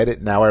as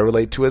bad, now I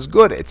relate to as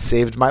good. It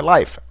saved my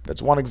life.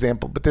 That's one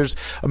example, but there's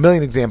a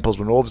million examples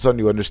when all of a sudden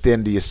you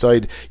understand the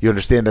aside, you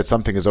understand that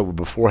something is over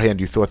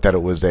beforehand. You thought that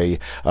it was that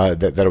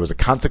it was a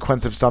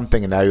consequence of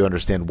something, and now you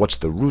understand what's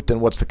the root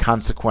and what's the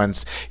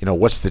consequence.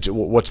 What's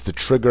the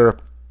trigger.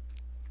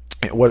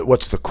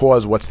 What's the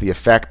cause? What's the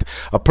effect?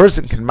 A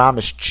person can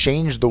mamish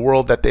change the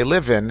world that they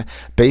live in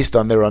based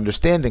on their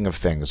understanding of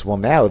things. Well,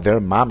 now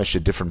they're mamish a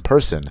different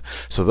person.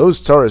 So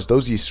those tzaras,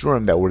 those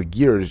yisurim that were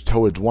geared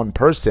towards one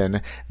person,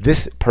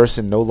 this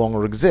person no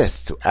longer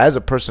exists. As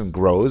a person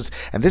grows,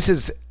 and this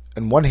is,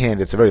 on one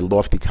hand, it's a very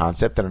lofty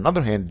concept, and on the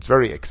other hand, it's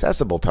very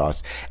accessible to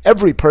us.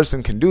 Every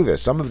person can do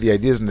this. Some of the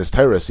ideas in this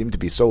Torah seem to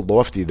be so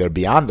lofty, they're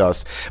beyond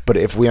us, but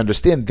if we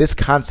understand this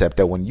concept,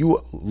 that when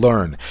you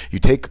learn, you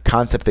take a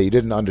concept that you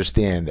didn't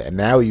understand, and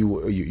now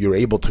you're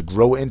able to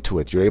grow into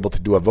it, you're able to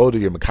do avodah,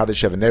 you're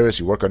mekadesh evaneris,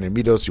 you work on your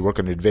midos, you work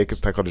on your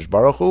dvekas takadosh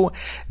baruch hu.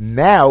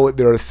 Now,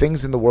 there are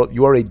things in the world,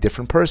 you are a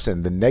different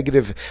person. The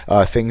negative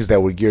things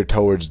that were geared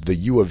towards the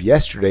you of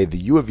yesterday,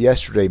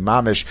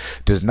 mamish,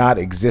 does not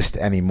exist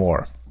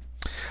anymore.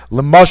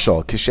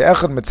 L'mashal,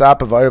 kishe'echad mitzap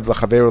v'ayrev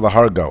l'chaveru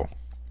l'hargo.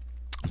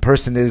 A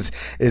person is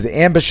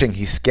ambushing,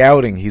 he's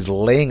scouting, he's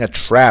laying a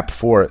trap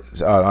for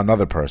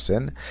another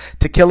person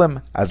to kill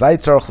him. How is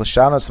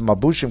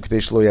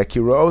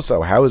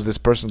this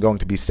person going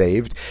to be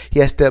saved? He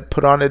has to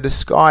put on a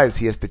disguise.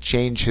 He has to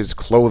change his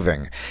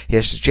clothing. He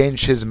has to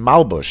change his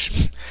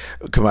malbush.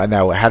 Come on,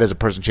 now, how does a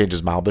person change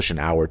his malbush in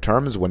our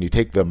terms? When you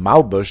take the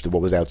malbush,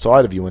 what was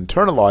outside of you,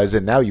 internalize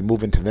it, now you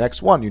move into the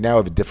next one. You now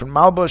have a different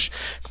malbush.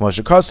 This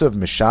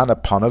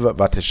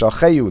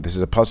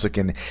is a pasuk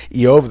in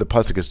Eov. The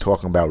pasuk is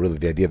talking about really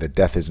the idea that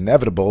death is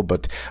inevitable,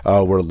 but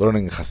we're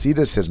learning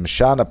Chassidus, says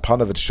Mishana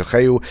Panav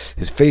Shecheyu,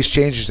 his face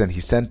changes and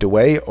he's sent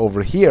away.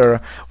 Over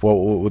here,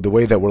 the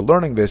way that we're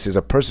learning this is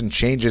a person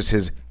changes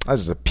his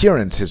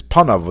appearance, his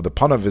panav. The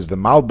panav is the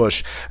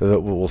malbush.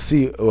 We'll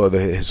see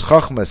his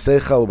chachma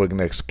seichel. We're going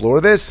to explore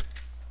this.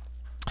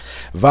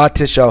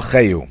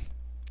 Vatishalcheyu,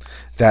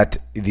 that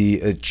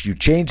you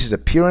change his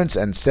appearance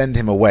and send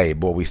him away.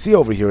 But what we see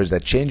over here is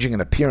that changing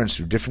an appearance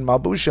through different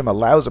malbushim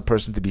allows a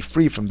person to be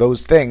free from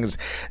those things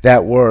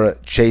that were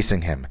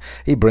chasing him.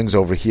 He brings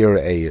over here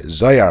a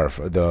Zoyar,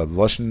 the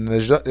Lashon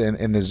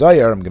in the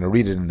Zoyar. I'm going to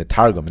read it in the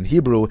Targum. In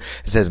Hebrew, it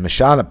says,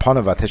 Mishana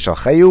panav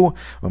atishalcheyu,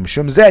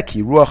 umshum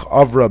zeki ruach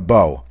avra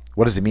bo.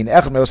 What does it mean?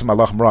 One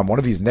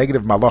of these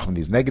negative malachim,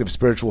 these negative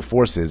spiritual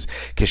forces,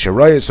 he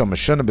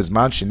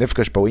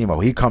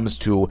comes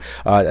to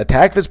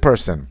attack this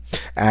person,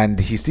 and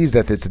he sees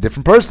that it's a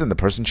different person. The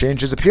person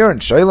changed his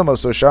appearance. So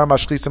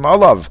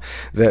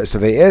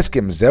they ask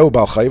him, this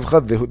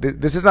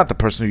is not the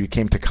person who you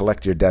came to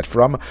collect your debt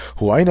from.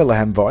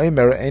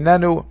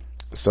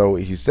 So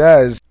he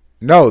says,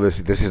 no,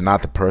 this is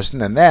not the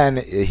person, and then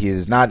he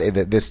is not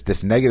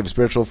this negative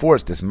spiritual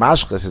force. This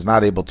mashchas is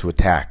not able to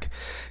attack.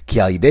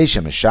 When this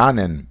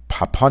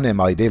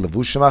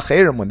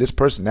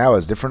person now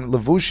has different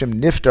levushim,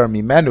 niftar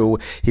mimenu,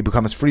 he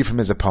becomes free from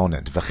his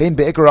opponent. By an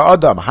ikar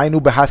adam,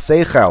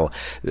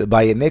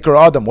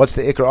 what's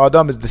the ikar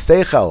adam? Is the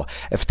seichel.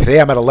 If today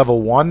I'm at a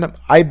level 1,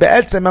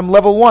 I'm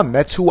level 1.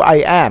 That's who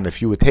I am.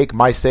 If you would take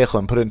my seichel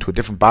and put it into a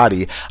different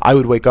body, I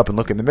would wake up and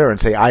look in the mirror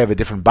and say, I have a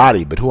different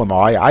body. But who am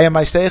I? I am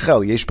my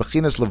seichel. Yesh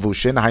bechinas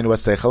levushin, hainu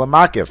ha-seichel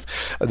ha-makif.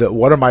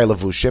 What are my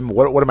levushim?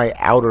 What are my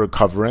outer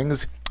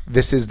coverings?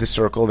 This is the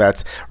circle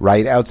that's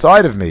right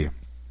outside of me.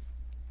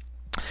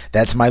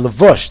 That's my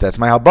levush. That's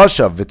my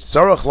halbasha.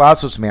 V'tzarach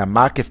lasos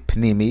me'amakif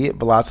pnimi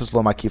v'lasos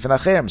lo makifin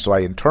acherem. So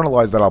I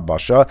internalize that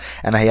halbasha,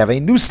 and I have a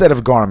new set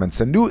of garments,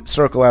 a new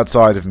circle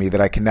outside of me that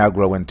I can now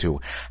grow into.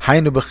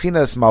 Hainu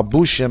bechinas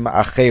malbushim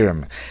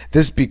acherem.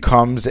 This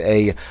becomes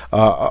a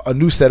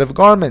new set of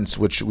garments,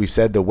 which we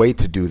said the way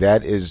to do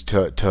that is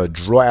to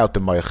draw out the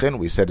moichin.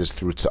 We said is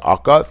through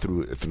tza'aka,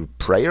 through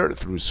prayer,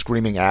 through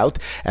screaming out,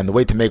 and the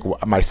way to make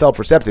myself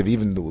receptive,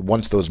 even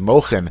once those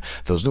mochin,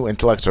 those new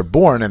intellects are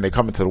born and they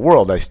come into the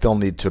world, I still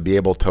need to be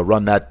able to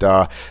run that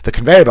the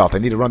conveyor belt. I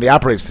need to run the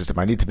operating system.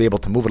 I need to be able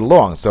to move it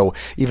along. So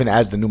even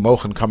as the new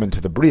mochin come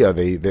into the bria,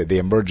 they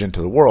emerge into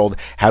the world.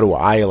 How do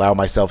I allow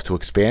myself to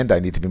expand? I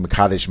need to be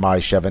mekadesh my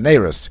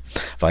shevaneris.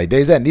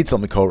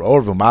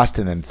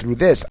 And through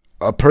this,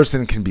 a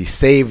person can be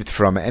saved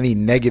from any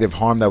negative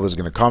harm that was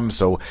going to come.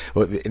 So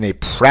in a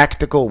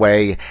practical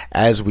way,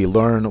 as we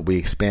learn, we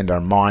expand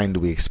our mind,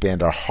 we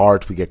expand our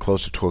heart, we get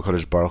closer to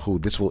HaKadosh Baruch Hu.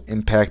 This will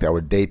impact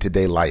our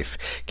day-to-day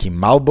life. Ki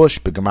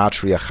malbush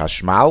begematria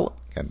chashmal.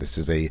 And this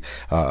is a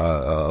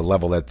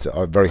level that's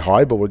very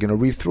high, but we're going to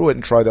read through it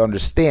and try to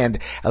understand,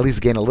 at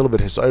least gain a little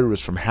bit of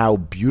hisayrus from how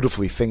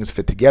beautifully things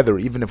fit together,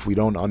 even if we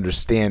don't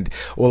understand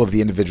all of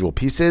the individual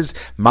pieces.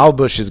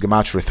 Malbush is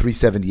Gematria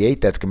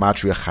 378. That's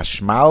Gematria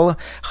Chashmal.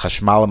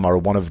 Chashmalim are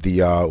one of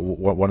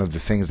the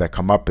things that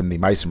come up in the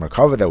Ma'aser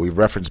Merkava that we've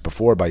referenced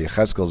before by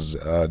Yechezkel's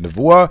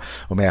Nevuah.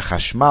 Umei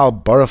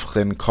Chashmal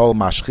barafchin kol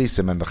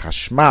mashchisim, and the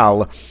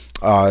Chashmal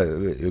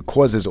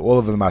causes all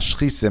of the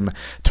mashchisim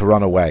to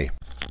run away.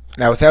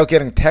 Now, without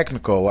getting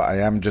technical, I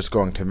am just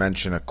going to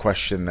mention a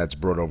question that's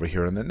brought over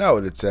here in the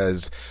note. It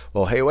says,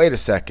 well, hey, wait a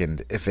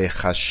second. If a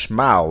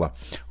chashmal,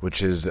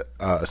 which is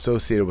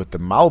associated with the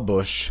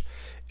malbush,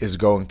 is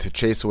going to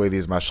chase away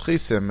these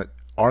mashchisim,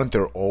 aren't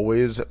there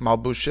always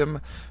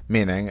malbushim?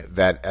 Meaning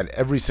that at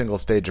every single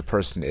stage a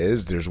person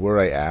is, there's where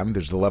I am,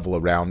 there's the level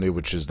around me,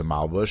 which is the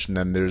malbush, and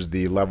then there's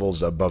the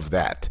levels above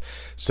that.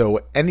 So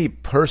any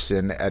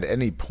person at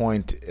any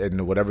point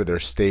in whatever their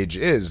stage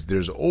is,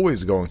 there's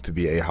always going to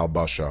be a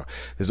halbasha.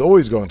 There's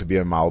always going to be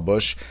a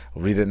malbush.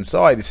 We'll read it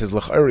inside. He says,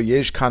 L'ch'ayr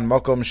yesh kan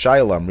makom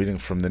shayla. I'm reading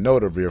from the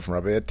note over here from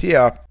Rabbi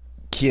Atia.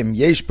 If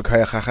there's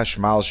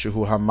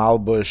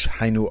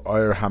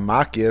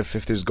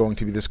going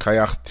to be this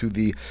kayach to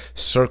the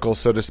circle,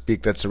 so to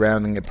speak, that's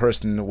surrounding a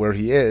person where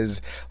he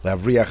is,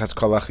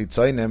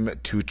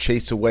 to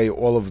chase away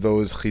all of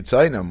those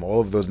chitzainim,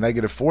 all of those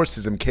negative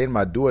forces,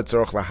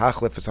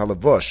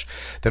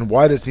 then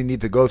why does he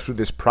need to go through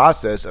this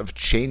process of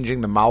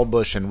changing the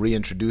malbush and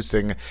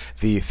reintroducing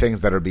the things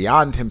that are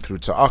beyond him through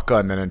tza'aka,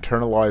 and then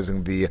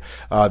internalizing the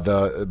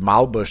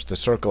malbush, the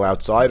circle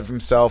outside of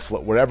himself,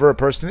 wherever a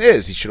person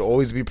is? He should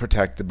always be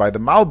protected by the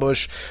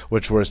malbush,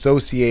 which we're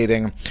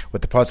associating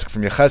with the pasuk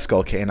from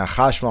Yechezkel, Ke'ena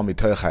chashmal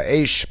mitoich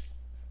ha'esh,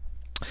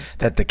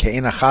 that the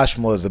Ke'ena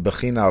chashmal is the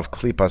bechina of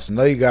klipas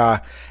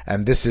noiga,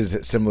 and this is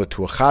similar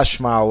to a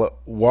chashmal.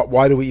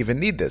 Why do we even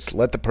need this?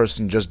 Let the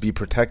person just be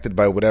protected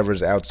by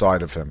whatever's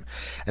outside of him.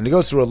 And it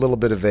goes through a little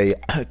bit of a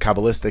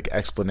Kabbalistic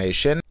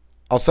explanation.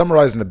 I'll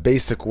summarize in a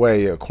basic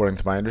way according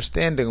to my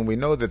understanding, and we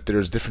know that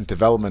there's different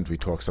development. We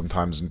talk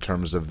sometimes in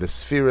terms of the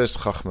spheres,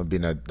 Chachma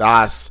Bina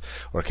Das,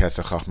 or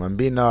Keser Chachma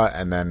Bina,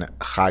 and then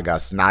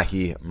Chagas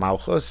Nahi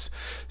Malchus.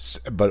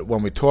 But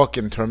when we talk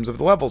in terms of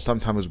the levels,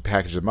 sometimes we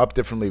package them up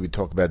differently. We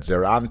talk about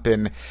Zer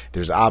Anpin,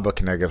 there's Abba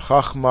Keneged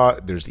Chachma,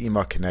 there's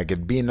Ima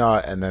Keneged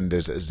Bina, and then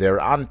there's Zer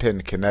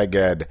Anpin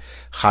Keneged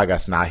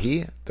Chagas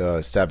Nahi, the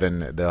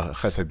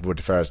Chesed Gvur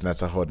Tiferes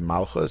Netzachod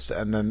Malchus,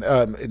 and then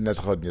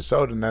Netzachod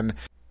Yesod, and then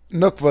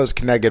Nukva's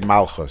Kneged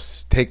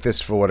Malchus. Take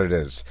this for what it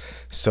is.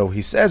 So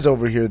he says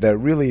over here that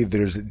really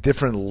there's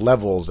different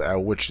levels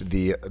at which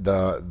the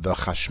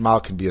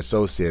chashmal can be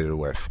associated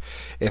with.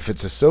 If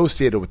it's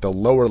associated with the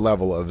lower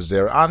level of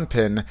Zer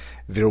Anpin,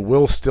 there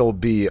will still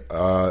be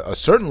a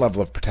certain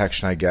level of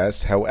protection, I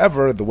guess.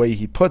 However, the way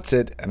he puts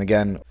it, and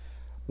again,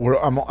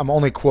 I'm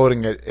only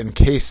quoting it in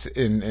case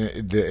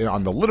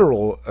on the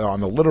literal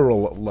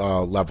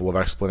level of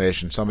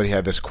explanation. Somebody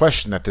had this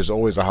question that there's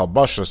always a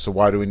halbasha, so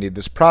why do we need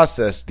this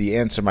process? The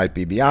answer might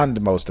be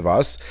beyond most of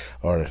us,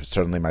 or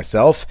certainly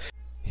myself.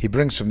 He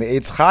brings from the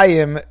Eitz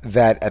Chaim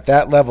that at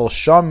that level,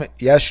 Sham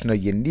Yeshna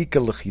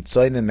Yenika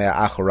L'chitzaynim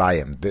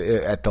Me'achorayim.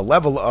 At the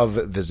level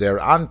of the Zer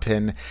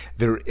Anpin,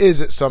 there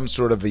is some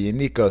sort of a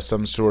Yenika,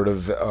 some sort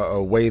of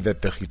a way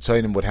that the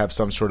Chitzaynim would have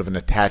some sort of an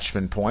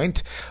attachment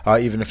point,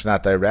 even if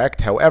not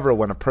direct. However,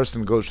 when a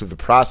person goes through the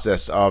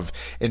process of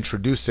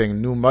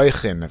introducing new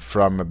Moichin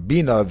from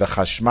Bina, the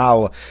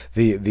Chashmal,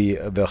 the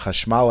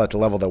Chashmal at the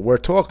level that we're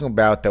talking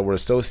about, that we're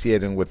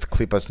associating with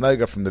Klipas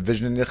Neiga from the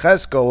vision in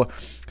Yechezkel,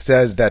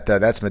 says that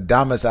that's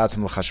Medamas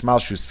Atzim L'Chashmal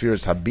Shu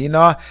Spheres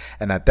Habina,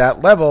 and at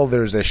that level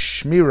there's a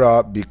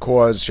Shmira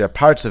because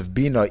parts of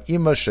Bina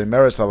Ima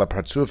Shemeres Ala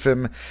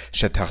Partzufim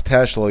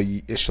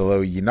Shetachteh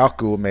Shelo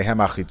Yinaku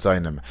Mehem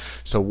Achitzainim.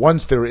 So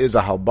once there is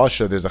a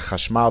Halbasha, there's a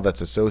Chashmal that's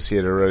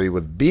associated already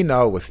with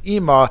Bina, with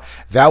Ima,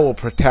 that will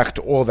protect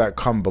all that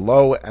come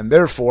below, and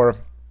therefore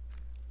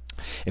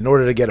in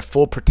order to get a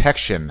full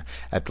protection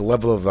at the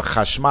level of the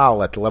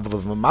chashmal, at the level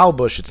of the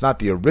malbush. It's not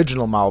the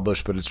original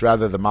malbush, but it's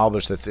rather the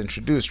malbush that's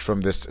introduced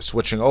from this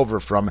switching over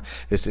from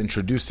this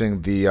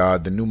introducing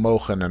the new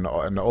mochen and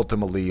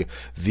ultimately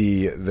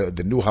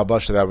the new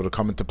habasha that would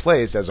come into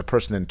place as a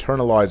person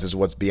internalizes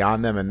what's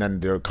beyond them, and then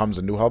there comes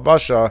a new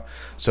habasha.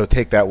 So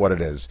take that what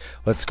it is.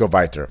 Let's go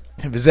weiter.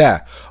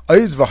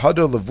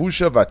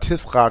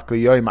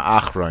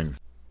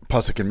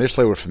 Pasuk in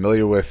Mishlei we're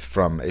familiar with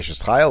from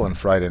Eshes Chayil on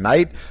Friday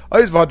night.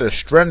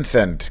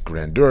 Strengthened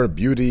grandeur,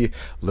 beauty.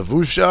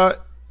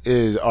 Levusha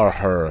are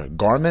her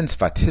garments.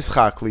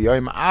 Vatischak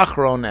liyoim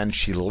achron, and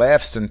she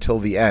laughs until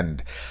the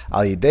end.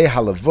 Al yidei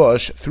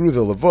halavush, through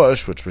the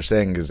lavush, which we're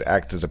saying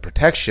acts as a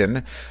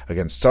protection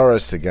against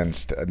saras,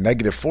 against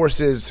negative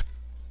forces,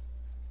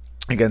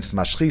 against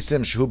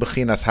mashchisim, shehu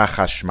bechinas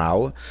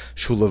hachashmal,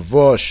 shu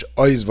levush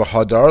oiz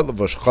v'hadar,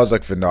 levush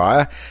chazak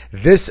v'noah.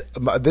 This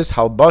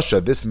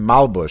halbasha, this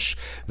malbush,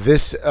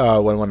 this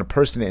when a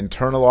person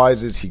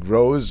internalizes, he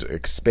grows,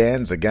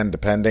 expands. Again,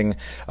 depending,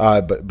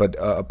 but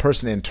a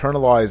person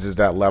internalizes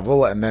that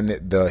level, and then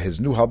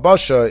his new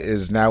halbasha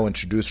is now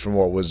introduced from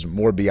what was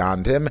more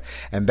beyond him,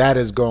 and that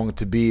is going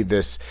to be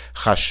this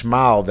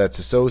chashmal that's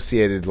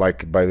associated,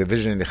 like by the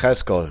vision in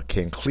Yecheskel,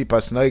 king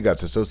klipas noiga,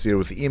 it's associated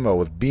with ima,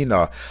 with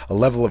bina,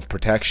 a level of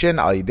protection.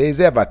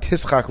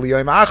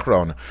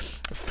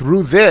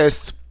 Through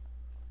this,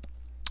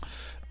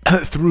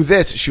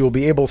 she will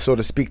be able, so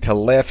to speak, to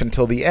laugh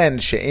until the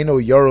end. She'eno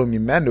yaru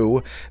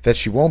mimenu, that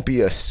she won't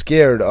be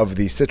scared of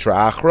the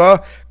Sitra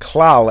Achra,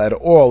 klal at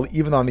all,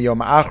 even on the Yom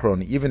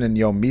Achron, even in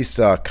Yom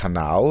Misa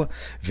Kanal.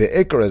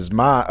 Ve'ikr is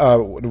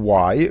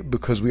why?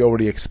 Because we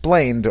already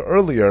explained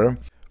earlier.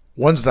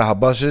 Once the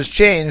habasha is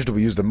changed,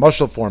 we use the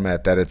mashal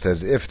format that it's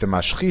as if the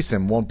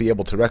mashchisim won't be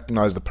able to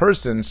recognize the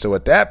person. So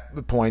at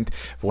that point,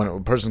 when a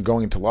person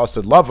going into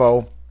lasad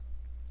lavo,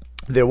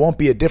 there won't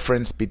be a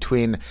difference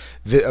between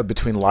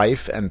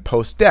life and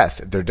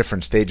post-death. There are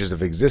different stages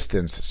of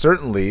existence,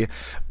 certainly,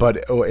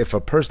 but if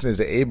a person is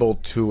able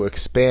to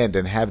expand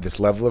and have this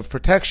level of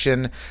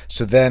protection,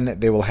 so then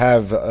they will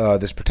have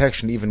this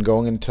protection even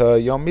going into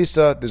Yom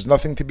Misa. There's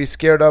nothing to be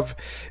scared of.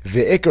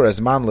 Ve'ikar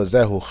azman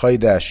lezehu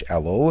chaydash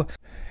elul.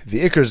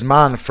 The Iker's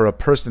man for a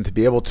person to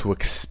be able to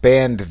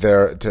expand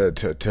their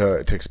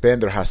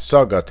expand their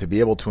hasaga, to be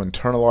able to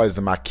internalize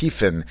the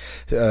makifin,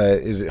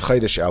 is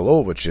Chaydesh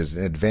Elul, which is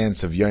in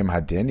advance of Yom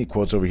Hadin. He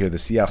quotes over here the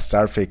Siach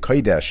Sarfei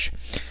Kodesh.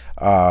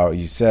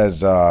 He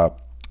says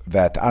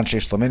that Anshe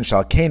Shlomin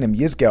Shal Kainim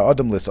Yizge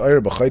Adam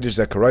L'Soir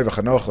B'Chaydesh Zekarai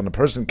V'Chanoch, and a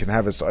person can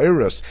have a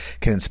Soirus,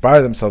 can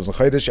inspire themselves in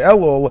Chaydesh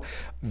Elul.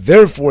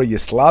 Therefore,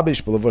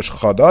 Yislabish B'Levush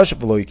Chadash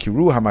V'Lo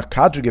Yikiru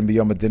Hamakadrigim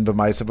B'Yom Hadin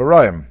B'Ma'asav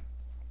Arayim.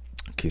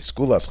 So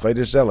it's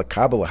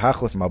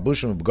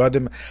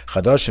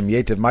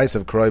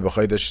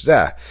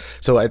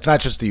not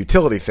just the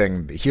utility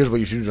thing. Here's what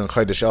you should do in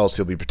Chodesh El,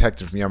 so you'll be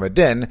protected from Yom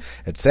Hadin.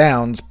 It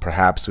sounds,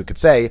 perhaps we could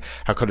say,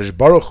 HaKadosh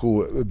Baruch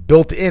Hu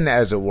built in,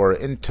 as it were,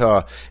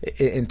 into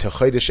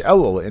Chodesh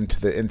Elul,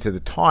 into the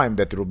time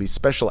that there will be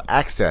special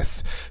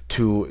access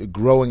to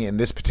growing in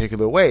this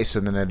particular way. So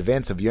in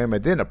advance of Yom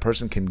Hadin, a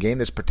person can gain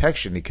this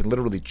protection. He can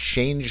literally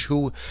change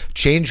who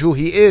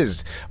he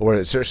is,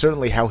 or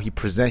certainly how he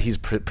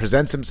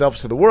presents himself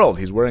to the world.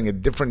 He's wearing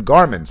different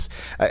garments.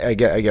 I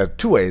get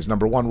two ways.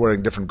 Number one,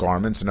 wearing different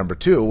garments, and number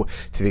two,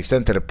 to the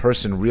extent that a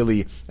person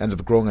really ends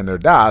up growing in their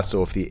das.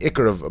 So if the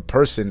ikar of a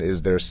person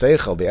is their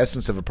seichel, the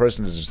essence of a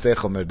person is their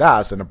seichel in their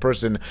das, and a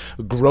person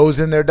grows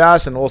in their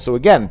das, and also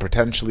again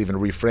potentially even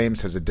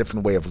reframes, has a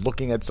different way of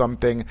looking at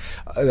something,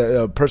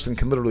 a person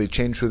can literally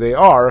change who they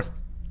are.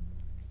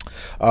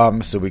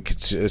 So we could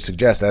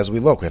suggest, as we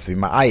look, we have to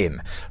be ma'ayin,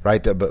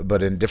 right?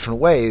 But in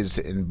different ways,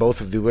 in both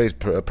of the ways,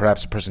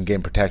 perhaps a person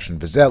gain protection.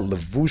 V'zel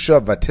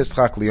levusha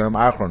vatischak liyom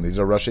achron. These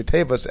are rashi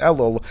tevas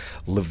elul.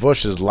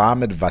 Levush is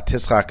lamed,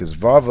 vatischak is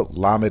vav,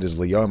 lamed is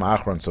liyom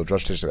achron. So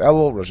rashi tevas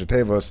elul, rashi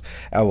tevas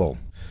elul.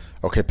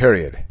 Okay,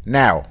 period.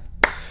 Now,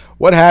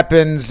 what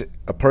happens?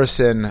 A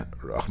person,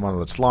 Rahman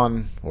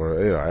al-Islan, or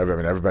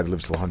everybody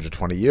lives till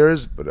 120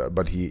 years,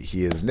 but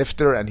he is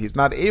nifter and he's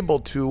not able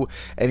to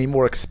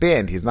anymore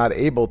expand. He's not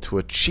able to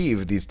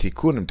achieve these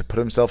tikkunim, to put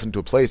himself into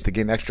a place to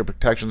gain extra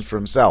protections for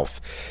himself.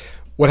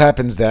 What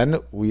happens then?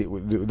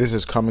 This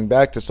is coming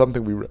back to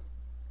something we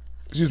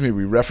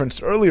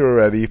referenced earlier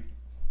already.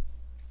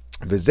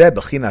 These are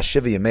the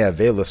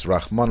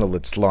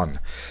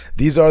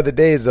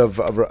days of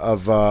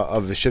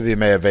the Shiva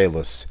Yemei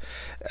Avelus.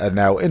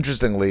 Now,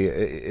 interestingly,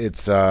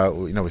 it's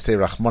we say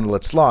Rahman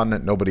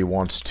al-Itzlan. Nobody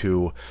wants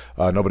to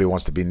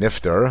be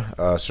nifter,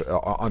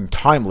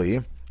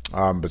 untimely.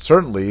 But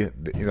certainly,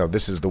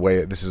 this is the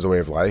way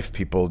of life.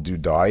 People do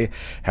die.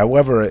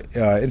 However,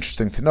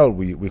 interesting to note,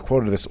 we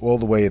quoted this all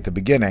the way at the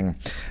beginning,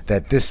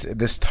 that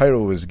this Torah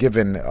was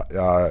given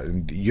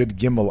Yud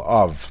Gimel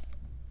Av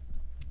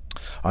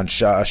on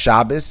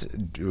Shabbos,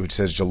 which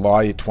says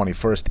July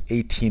 21st,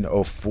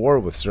 1804,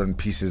 with certain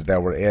pieces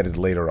that were added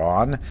later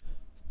on.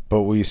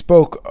 But we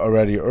spoke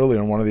already earlier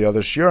in one of the other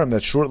shiurim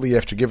that shortly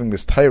after giving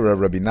this Torah,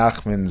 Rabbi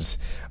Nachman's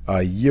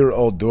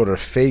year-old daughter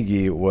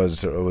Fegi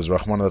was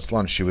Rahman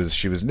al-Islan. She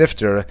was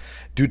nifter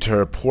due to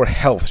her poor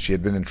health. She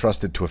had been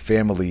entrusted to a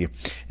family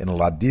in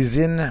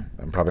Ladizin.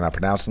 I'm probably not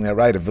pronouncing that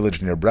right. A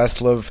village near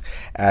Breslov,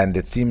 and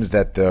it seems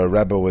that the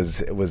Rebbe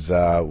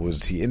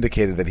was he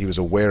indicated that he was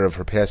aware of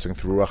her passing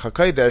through Ruach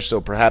HaKodesh.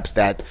 So perhaps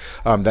that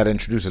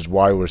introduces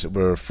why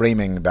we're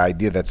framing the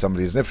idea that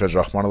somebody is nifter as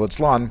Rahman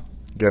al-Islan.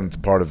 Again, it's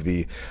part of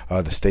the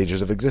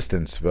stages of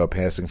existence,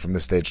 passing from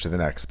this stage to the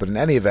next. But in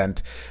any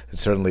event,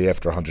 certainly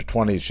after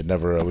 120, we should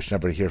never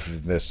hear from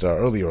this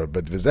earlier.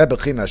 But v'zeh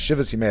b'china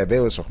shivas yimei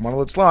avelis Rahman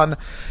al-Islan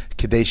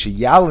k'dei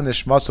sheyal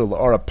nishmaso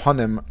l'or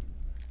hapanim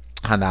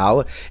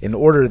Hanal, in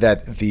order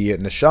that the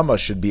neshama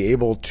should be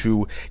able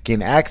to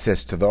gain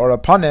access to the Or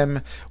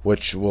HaPanim,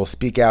 which we'll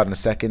speak out in a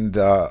second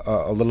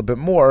a little bit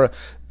more.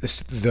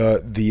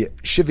 The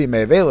Shivi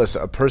Me'avelis,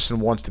 a person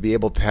wants to be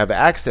able to have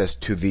access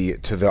to the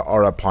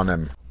Or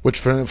HaPanim, which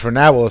for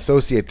now will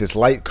associate this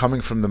light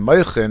coming from the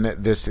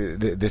Moichin, this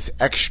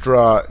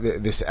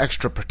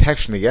extra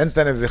protection against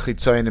that of the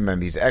Chitzonim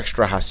and these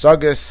extra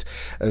hasagas.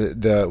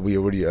 We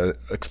already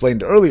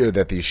explained earlier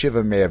that the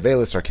Shiva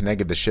Me'avelis are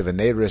connected the Shiva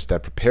Neiris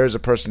that prepares a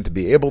person to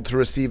be able to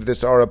receive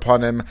this Or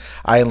HaPanim.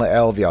 Ayin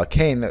La'el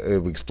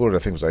V'Alkein, we explored, I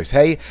think it was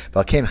Hey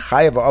V'Alkein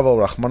Chayav Aval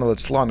Rahman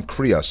al-Islan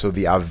Kriya. So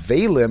the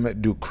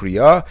Avelim do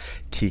Kriya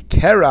Ki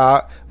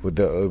Kera,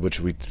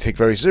 which we take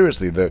very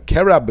seriously. The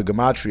Kera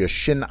B'Gematria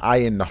Shin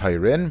Ayin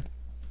Nahairin.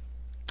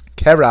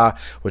 Kera,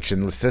 which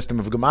in the system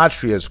of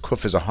Gematria is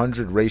Kuf is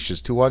 100, Resh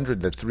is 200,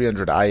 that's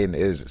 300, Ayin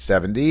is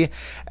 70.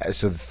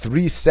 So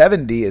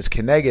 370 is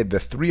Keneged, the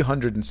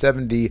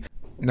 370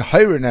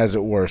 Nahairin, as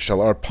it were, Shal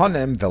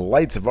Arpanim, the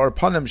lights of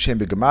Arpanim, Shem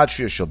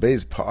B'Gematria, Shal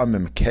Beis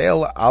Pa'amim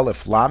Kael,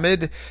 Aleph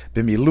Lamed,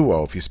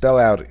 B'Miluo. If you spell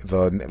out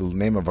the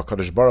name of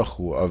HaKadosh Baruch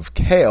Hu of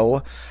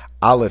Kael,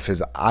 Aleph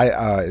is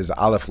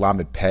Aleph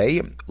Lamed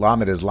Pei,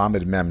 Lamed is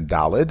Lamed Mem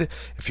Dalid.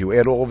 If you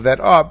add all of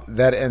that up,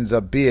 that ends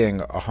up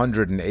being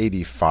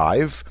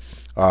 185.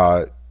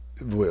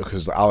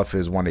 Because Aleph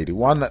is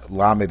 181,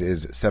 Lamed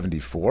is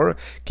 74.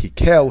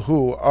 Kikel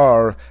hu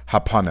are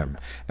hapanim.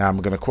 Now I'm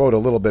going to quote a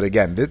little bit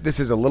again. This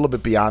is a little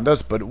bit beyond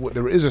us, but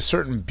there is a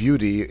certain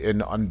beauty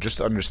in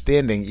just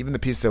understanding, even the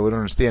piece that we don't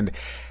understand,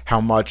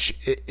 how much,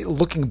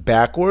 looking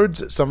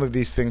backwards, some of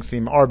these things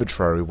seem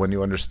arbitrary when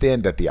you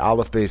understand that the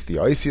Aleph base, the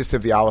Oisius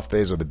of the Aleph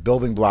base, are the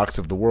building blocks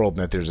of the world,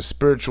 and that there's a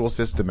spiritual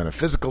system and a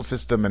physical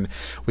system, and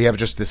we have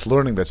just this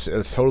learning that's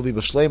totally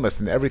b'shleimus,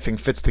 and everything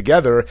fits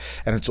together,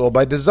 and it's all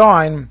by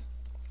design.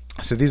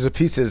 So these are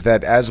pieces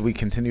that, as we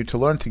continue to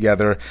learn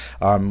together,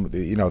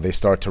 they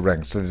start to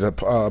ring. So there's a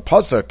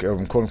pasuk,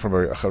 I'm quoting from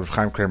Rav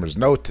Chaim Kramer's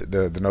note.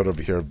 The note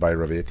over here by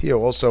Rav Atia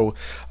also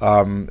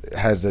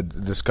has a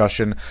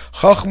discussion.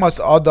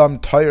 Chachmas Adam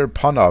Tayer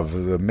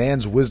Panav, the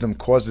man's wisdom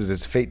causes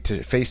his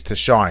face to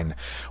shine.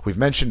 We've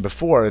mentioned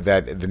before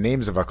that the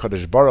names of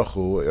HaKadosh Baruch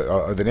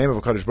Hu, the name of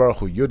HaKadosh Baruch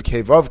Hu, Yud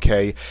Kei Vav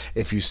Kei,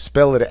 if you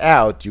spell it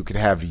out, you could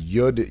have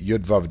Yud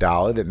Vav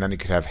Daled, and then you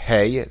could have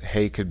Hey.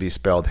 Hey could be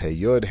spelled Hey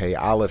Yud, Hey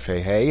Aleph,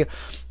 Hey.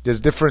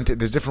 There's different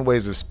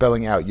ways of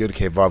spelling out Yud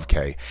Kei Vav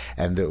Kei,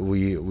 and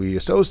we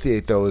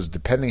associate those,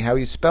 depending how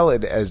you spell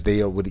it, as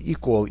they would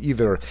equal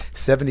either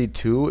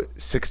 72,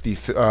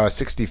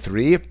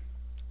 63,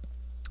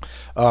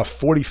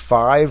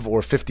 45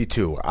 or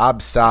 52.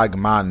 Ab Sag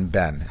Man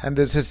Ben. And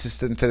there's his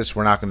assistant to this.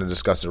 We're not going to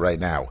discuss it right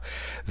now.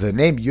 The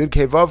name Yud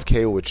Kei Vav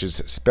Kei, which is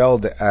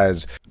spelled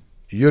as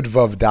Yud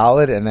Vav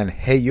Daled, and then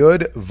Hey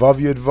Yud,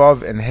 Vav Yud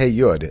Vav, and Hey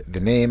Yud.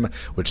 The name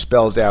which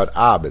spells out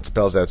Ab, it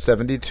spells out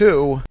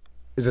 72,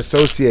 is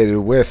associated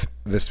with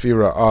the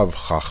Sphira of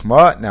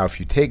Chachma. Now, if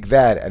you take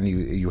that and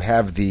you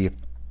have the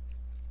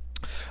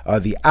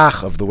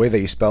ach of the way that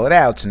you spell it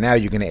out, so now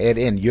you're going to add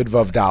in Yud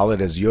Vav Daled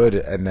as Yud,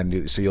 and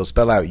then so you'll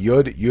spell out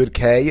Yud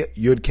K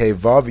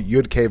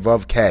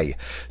Vav K.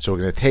 So we're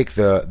going to take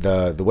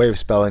the way of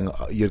spelling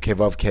Yud K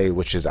Vav K,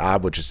 which is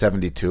Ab, which is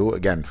 72.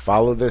 Again,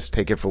 follow this,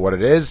 take it for what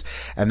it is,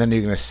 and then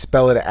you're going to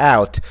spell it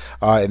out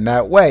in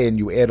that way, and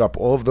you add up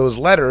all of those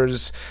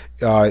letters.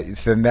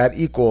 Then that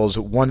equals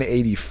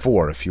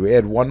 184. If you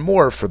add one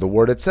more for the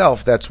word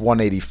itself, that's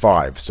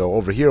 185. So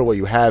over here, what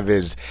you have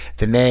is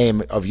the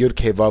name of Yud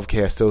Kei Vav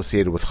Kei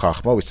associated with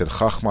Chachma. We said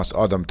Chachmas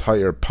Adam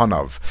Tayer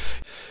Panav.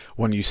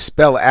 When you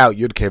spell out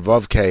Yud Kei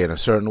Vav Kei in a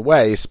certain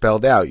way,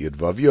 spelled out Yud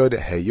Vav Yud,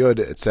 Hey Yud,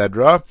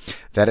 etc.,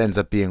 that ends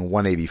up being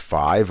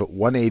 185.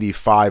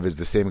 185 is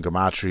the same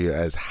gematria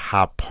as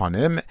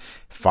Hapanim.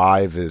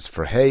 5 is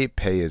for Hey,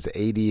 Pei is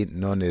 80,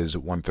 Nun is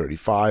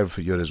 135,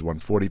 Yud is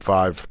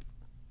 145.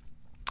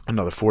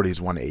 Another 40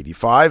 is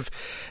 185,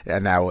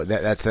 and now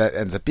that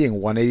ends up being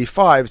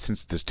 185.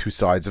 Since there's two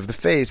sides of the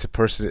face, a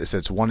person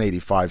says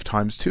 185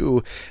 times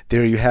 2.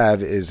 There you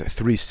have is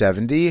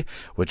 370,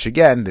 which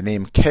again, the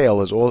name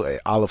Kael is all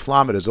Aleph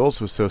Lamed is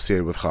also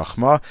associated with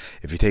Chachma.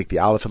 If you take the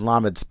Aleph and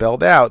Lamed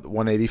spelled out,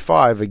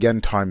 185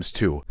 again times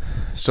 2.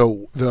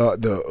 So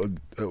the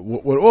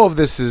what all of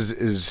this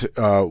is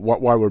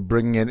why we're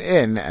bringing it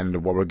in,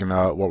 and what we're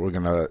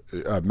gonna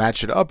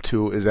match it up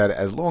to is that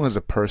as long as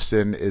a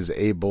person is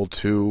able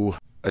to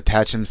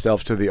attach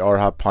himself to the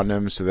Arha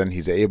Panim, so then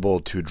he's able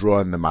to draw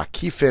in the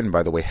Makifin.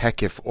 By the way,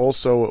 Hekif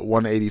also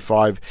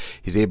 185.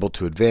 He's able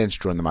to advance,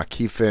 draw in the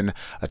Makifin,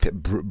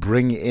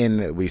 bring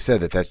in. We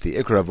said that that's the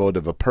Ikra Avod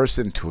of a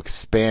person, to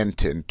expand,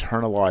 to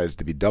internalize,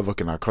 to be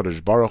Davuk in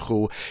HaKadosh Baruch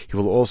Hu. He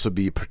will also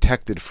be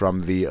protected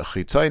from the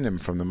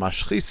Chitzainim, from the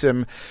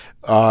Mashchisim,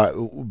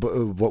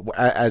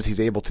 as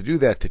he's able to do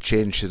that, to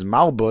change his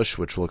Malbush,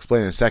 which we'll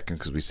explain in a second,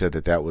 because we said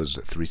that was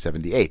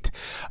 378,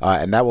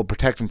 and that will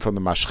protect him from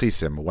the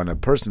Mashchisim. When a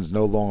person is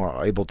no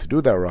longer able to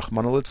do that,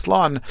 Rahman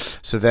al-Itzlan,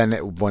 so then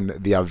when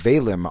the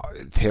Avelim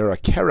tear a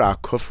Kera,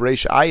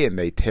 Kufresh Ayin,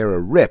 they tear a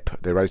rip,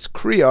 they rise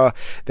Kriya,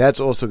 that's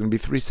also going to be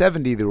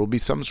 370. There will be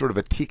some sort of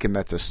a tikkun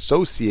that's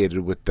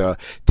associated with the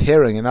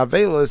tearing in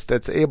Avelis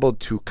that's able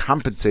to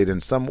compensate in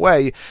some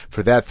way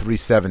for that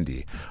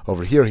 370.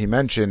 Over here he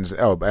mentions,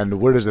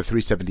 and where does the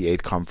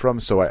 378 come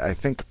from? So I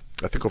think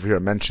over here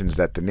it mentions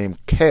that the name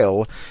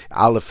Kel,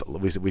 Aleph,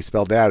 we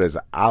spelled out as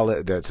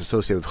Aleph, that's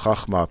associated with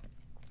Chachma.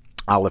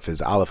 Aleph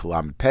is Aleph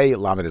Lamed Pei,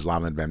 Lamed is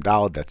Lamed Mem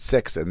Daled, that's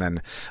 6, and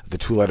then the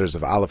two letters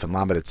of Aleph and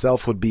Lamed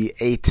itself would be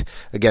 8.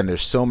 Again,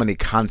 there's so many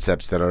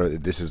concepts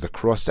this is the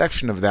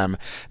cross-section of them,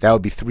 that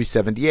would be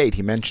 378.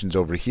 He mentions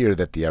over here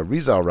that the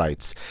Arizal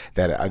writes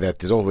that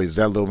there's always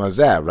Zelu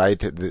Mazeh,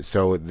 right?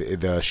 So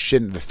the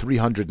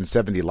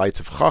 370 lights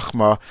of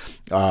Chachma,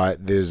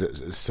 there's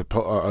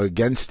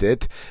against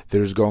it,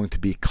 there's going to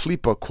be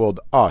Klipa called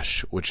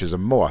Ash, which is a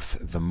moth.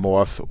 The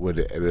moth would,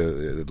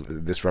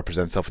 this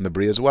represents itself in the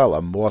Bri as well,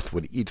 a moth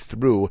would eat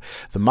through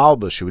the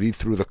malbush, it would eat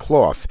through the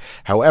cloth.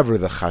 However,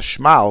 the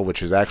chashmal,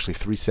 which is actually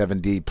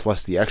 370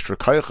 plus the extra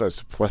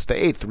koiches plus the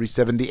 8,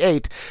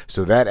 378,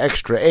 so that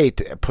extra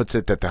 8 puts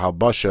it that the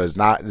halbasha is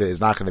not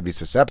going to be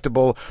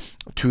susceptible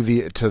to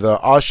the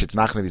ash, it's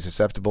not going to be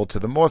susceptible to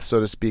the moth, so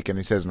to speak. And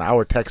he says in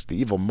our text, the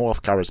evil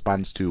moth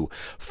corresponds to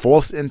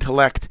false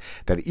intellect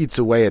that eats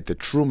away at the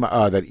truma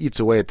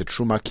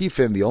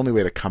kifin. The only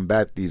way to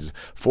combat these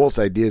false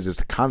ideas is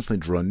to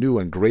constantly draw new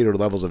and greater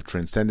levels of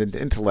transcendent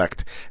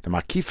intellect, the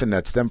makifin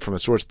that stem from a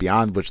source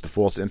beyond which the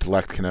false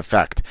intellect can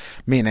affect.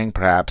 Meaning,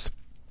 perhaps,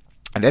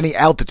 at any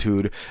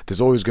altitude,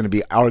 there's always going to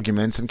be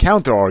arguments and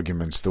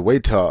counter-arguments. The way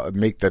to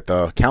make that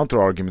the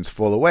counter-arguments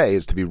fall away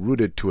is to be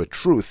rooted to a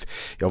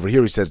truth. Over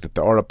here he says that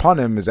the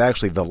Arapanim is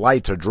actually, the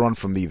lights are drawn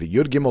from the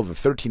Yud Gimel, the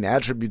 13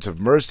 attributes of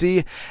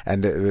mercy,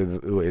 and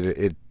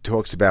it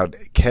talks about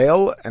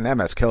Kel and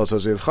Emes. Kel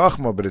associated with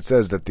Chachma, but it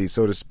says that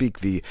so to speak,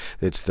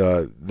 it's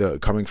the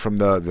coming from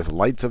the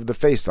lights of the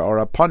face, the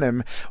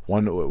Arapanim,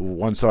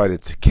 one side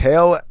it's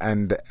Kel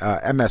and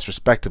Emes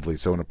respectively.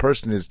 So when a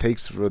person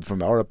takes from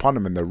the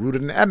Arapanim and they're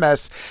rooted in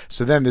MS,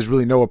 so then there's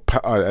really no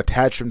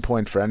attachment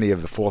point for any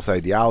of the false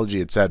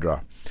ideology,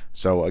 etc.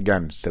 So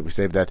again, we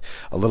save that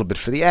a little bit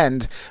for the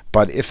end.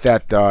 But if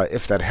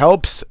that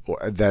helps,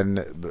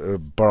 then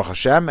Baruch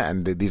Hashem,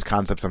 and these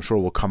concepts I'm sure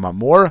will come up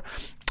more.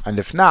 And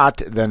if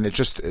not, then it's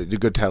just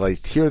good to at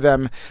least hear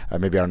them.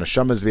 Maybe our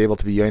neshamas be able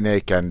to be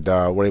yonik, and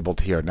we're able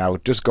to hear. Now,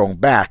 just going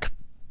back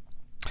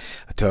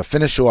to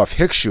finish off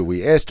Hikshu,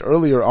 we asked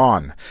earlier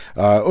on,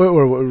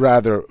 or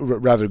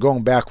rather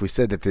going back, we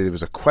said that there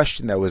was a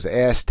question that was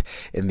asked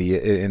in the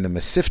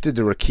Mesifta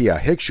de Rakia,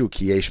 Hikshu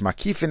kiyesh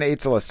makifin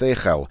eitzel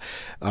aseichel,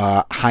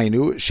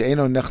 hainu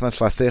she'eno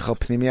nechnas laseichel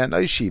pnimia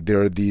noishi.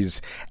 There are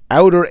these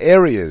outer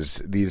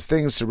areas, these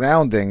things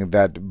surrounding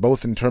that,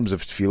 both in terms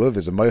of tefillah,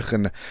 there's a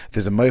moichin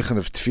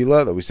of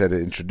tefillah that we said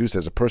introduced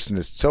as a person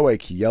is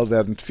tzoek, he yells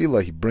out in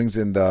tefillah, he brings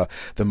in the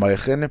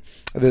moichin.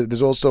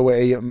 There's also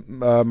a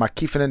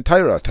makifin and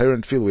Torah and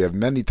tefillah. We have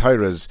many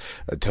Torahs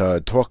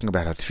talking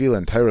about how tefillah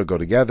and Torah go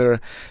together.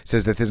 It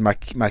says that there's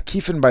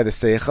makifin by the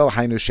seichel,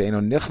 hainu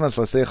she'eno nichnas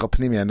laseichel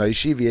pnimi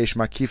anoishi v'yesh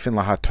makifin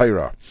laha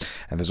Torah.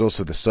 And there's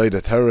also the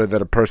Soida Torah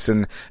that a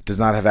person does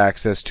not have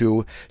access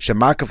to.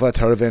 Shemakav la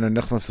Torah v'eno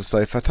nichnas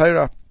laseifa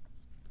Torah.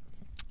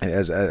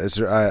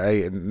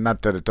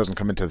 Not that it doesn't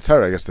come into the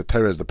Torah, I guess the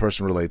Torah as the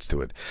person relates to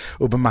it.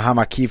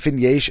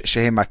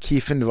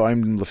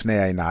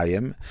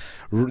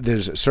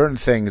 There's certain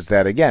things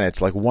that, again,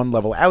 it's like one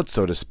level out,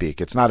 so to speak.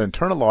 It's not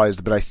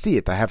internalized, but I see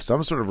it. I have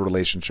some sort of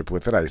relationship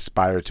with it. I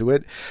aspire to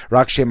it.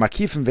 It's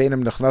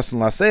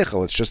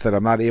just that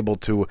I'm not able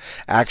to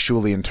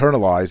actually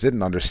internalize it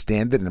and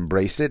understand it and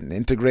embrace it and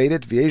integrate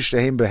it.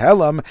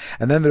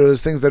 And then there are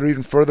those things that are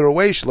even further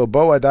away.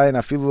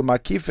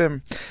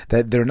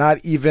 That they're not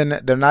even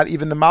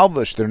the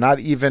malbush. They're not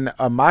even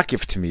a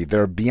makif to me.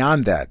 They're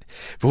beyond that.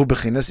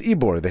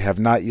 They have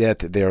not yet.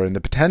 They are in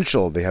the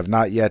potential. They have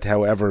not yet,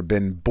 however,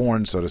 been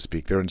born, so to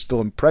speak. They're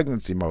still in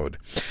pregnancy mode.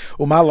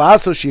 We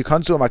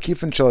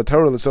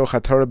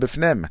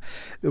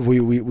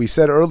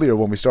said earlier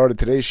when we started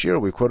today's shir,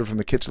 we quoted from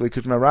the Kitzur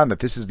Likutei Moharan that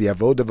this is the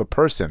avod of a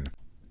person.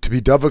 to be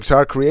davuk to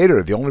our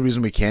Creator. The only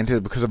reason we can't is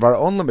because of our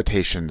own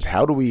limitations.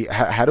 How do we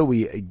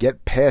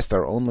get past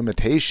our own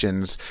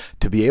limitations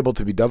to be able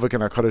to be davuk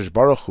in HaKadosh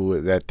Baruch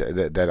Hu,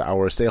 that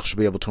our seichel should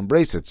be able to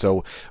embrace it?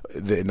 So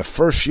in the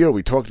first year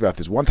we talked about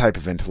this one type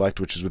of intellect,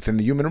 which is within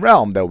the human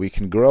realm, that we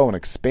can grow and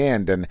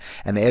expand and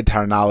add to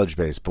our knowledge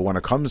base. But when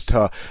it comes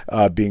to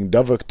being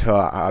davuk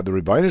to the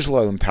Rebbeinu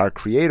Shalom, to our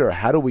Creator,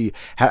 how do we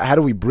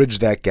bridge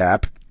that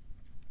gap?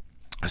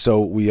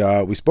 So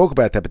we spoke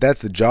about that, but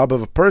that's the job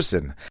of a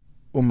person.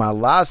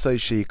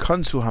 Umalasai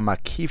sheyikansu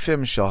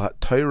hamakifim shel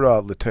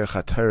haTorah l'toich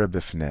haTorah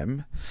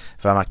b'fnim,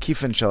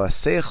 v'hamakifim shel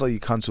haseichel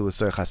yikansu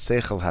l'toich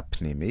haseichel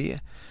hapnimi.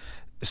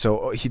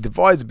 So he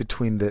divides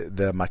between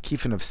the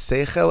makifin of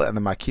seichel and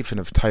the makifin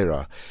of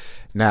Torah.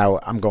 Now,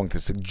 I'm going to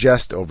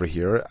suggest over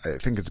here, I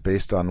think it's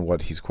based on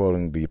what he's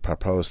quoting, the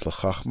Parpros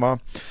L'Chachma.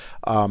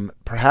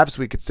 Perhaps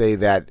we could say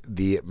that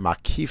the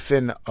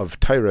makifin of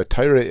Torah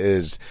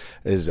is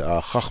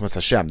Chachmas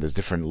Hashem. There's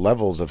different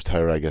levels of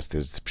Torah. I guess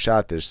there's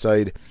Pshat, there's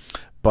Side.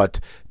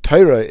 But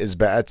Torah is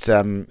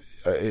Ba'atzem,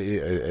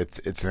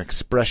 it's an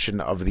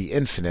expression of the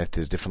infinite.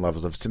 There's different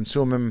levels of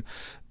Tzimtzumim.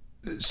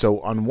 So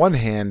on one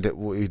hand,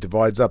 he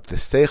divides up the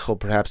seichel,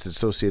 perhaps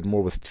associated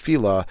more with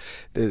tefillah.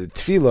 The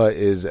tefillah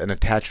is an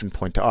attachment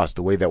point to us,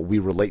 the way that we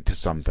relate to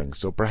something.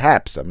 So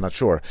perhaps, I'm not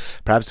sure,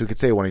 perhaps we could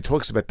say when he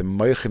talks about the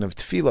moichin of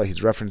tefillah,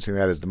 he's referencing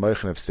that as the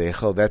moichin of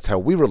seichel. That's how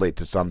we relate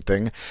to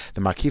something.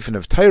 The makifin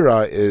of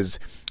Torah is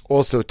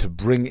also to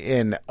bring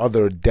in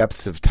other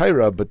depths of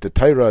Torah, but the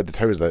Torah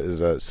is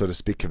a, so to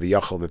speak,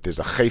 kaviyachal, that there's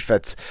a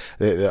chayfetz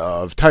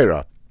of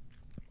Torah.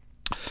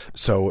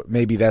 So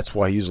maybe that's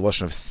why he uses the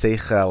lashon of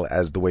seichel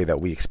as the way that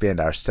we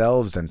expand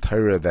ourselves, and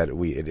Torah that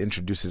it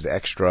introduces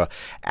extra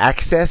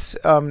access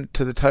to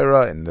the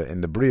Torah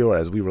in the brio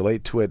as we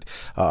relate to it.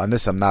 On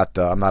this, I'm not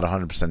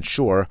 100%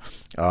 sure.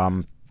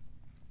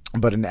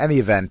 But in any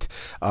event,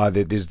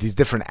 there's these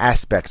different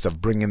aspects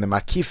of bringing the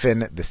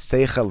makifin, the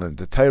seichel and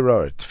the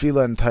Torah, or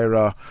tefillah and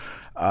Torah.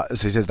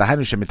 So he says, we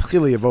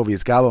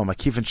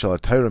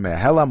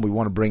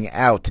want to bring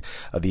out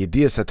the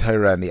ideas of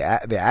Torah and the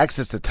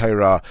access to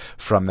Torah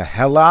from the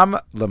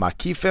helam, the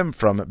makifim,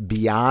 from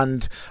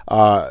beyond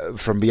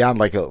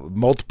like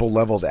multiple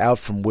levels out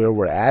from where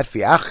we're at.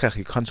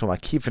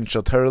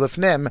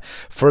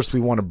 First, we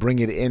want to bring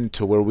it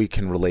into where we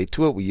can relate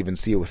to it. We even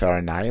see it with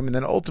our anayim, and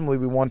then ultimately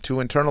we want to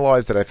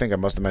internalize that. I think I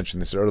must have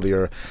mentioned this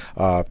earlier.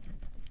 I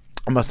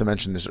must have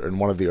mentioned this in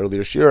one of the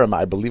earlier shiurim.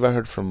 I believe I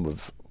heard from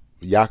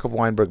Yaakov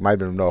Weinberg, might have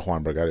been Noach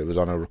Weinberg, it was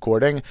on a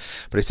recording,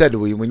 but he said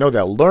we know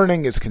that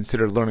learning is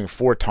considered learning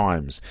 4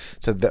 times.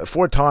 So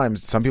 4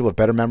 times, some people have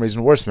better memories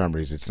and worse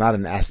memories. It's not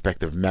an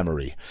aspect of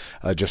memory.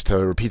 Just to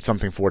repeat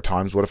something 4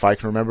 times, what if I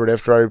can remember it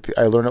after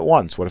I learn it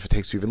once? What if it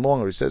takes you even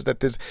longer? He says that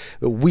the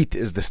wheat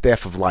is the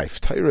staff of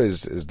life. Torah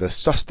is the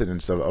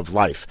sustenance of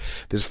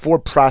life. There's 4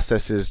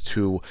 processes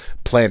to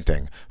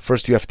planting.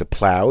 First, you have to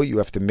plow. You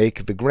have to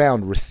make the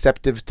ground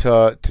receptive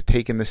to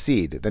take in the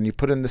seed. Then you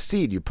put in the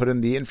seed. You put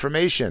in the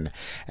information.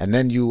 And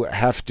then you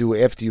have to,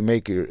 after you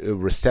make it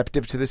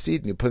receptive to the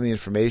seed and you put in the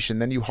information,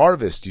 then you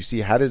harvest. You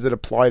see, how does it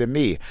apply to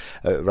me?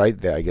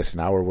 Right? I guess in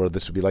our world,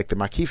 this would be like the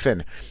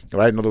makifin.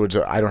 Right? In other words,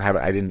 I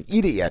didn't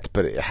eat it yet,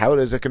 but how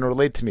is it going to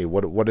relate to me?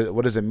 What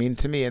does it mean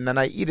to me? And then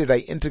I eat it, I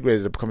integrate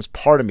it, it becomes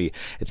part of me.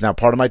 It's now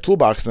part of my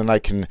toolbox, and then I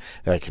can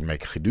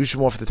make chidushim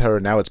off the Torah.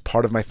 Now it's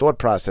part of my thought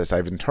process.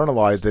 I've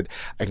internalized it.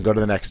 I can go to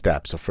the next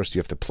step. So first you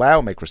have to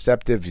plow, make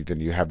receptive, then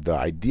you have the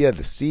idea,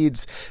 the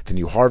seeds, then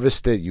you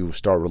harvest it, you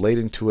start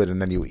relating to it, and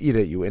then you eat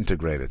it, you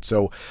integrate it.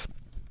 So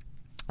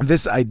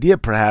this idea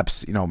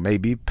perhaps,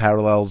 maybe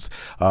parallels,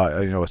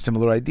 a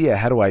similar idea.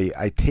 How do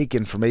I take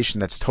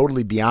information that's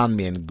totally beyond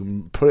me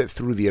and put it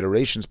through the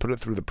iterations, put it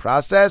through the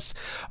process,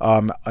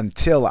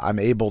 until I'm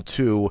able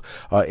to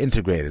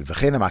integrate it.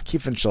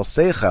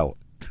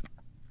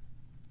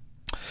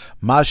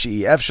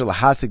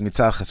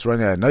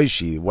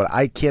 What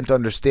I can't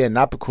understand,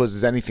 not because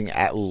there's anything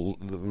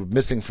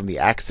missing from the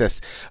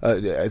access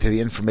to the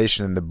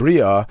information in the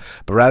Bria,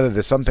 but rather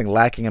there's something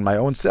lacking in my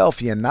own self.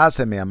 So in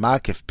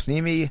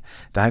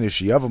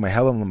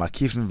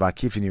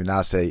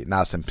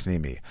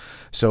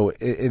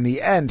the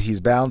end,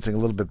 he's balancing a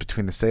little bit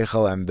between the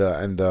Seichel and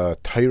the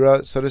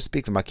Torah, so to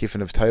speak, the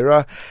Makifin of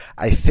Torah.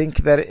 I think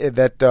that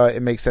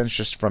it makes sense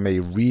just from a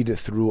read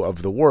through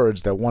of the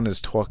words that one is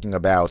talking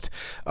about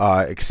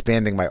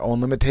expanding my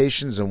own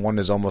limitations, and one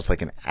is almost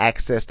like an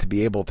access to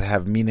be able to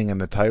have meaning in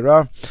the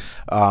Torah.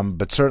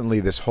 But certainly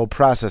this whole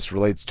process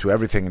relates to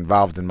everything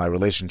involved in my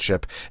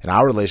relationship, in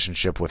our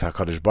relationship with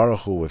HaKadosh Baruch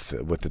Hu, with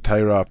the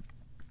Torah.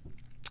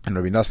 And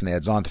Rabbi Nassan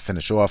adds on to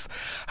finish off.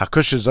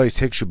 Hakusha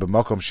Zois Hikshu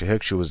b'makom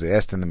shehikshu was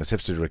asked in the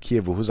Masifta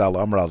Rakiv who's al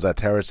Amr al Zat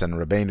Teretz, and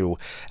Rabbeinu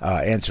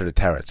answered to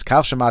Teretz.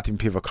 Kal shematim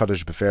piva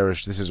kadosh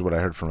beferish. This is what I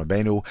heard from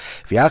Rabbeinu.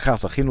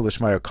 V'yachas achinu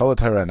l'shmayo kol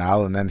Torah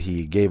anal, and then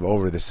he gave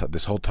over this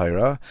whole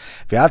Torah.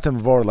 V'yatem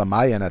vor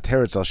lamaya and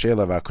Teretz al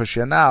sheila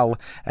v'akush anal.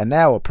 And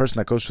now a person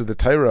that goes through the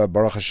Torah,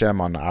 Baruch Hashem,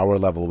 on our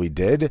level we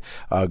did,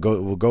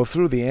 will go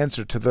through the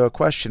answer to the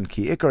question.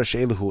 Ki ikar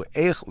sheilahu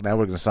eich. Now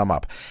we're going to sum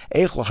up.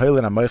 Eich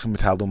l'haylin amoichem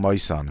mitaldu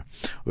moisan. son.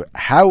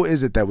 How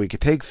is it that we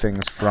could take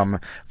things from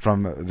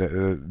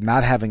the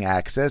not having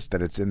access,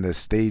 that it's in the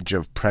stage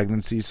of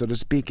pregnancy, so to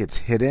speak, it's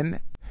hidden,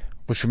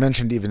 which we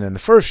mentioned even in the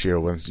first year,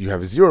 when you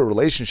have a zero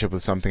relationship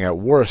with something. At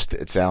worst,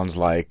 it sounds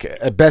like,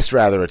 at best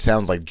rather, it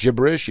sounds like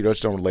gibberish. You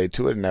just don't relate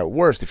to it. And at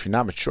worst, if you're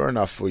not mature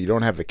enough or you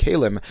don't have the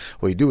kalim,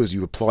 what you do is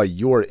you apply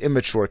your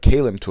immature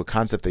kalim to a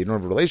concept that you don't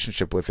have a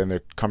relationship with, and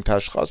there come to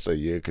ashchasa.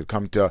 You could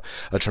come to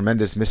a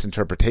tremendous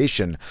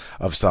misinterpretation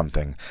of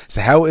something.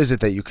 So how is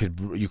it that you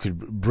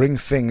could bring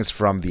things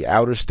from the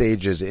outer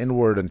stages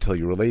inward until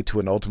you relate to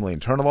it and ultimately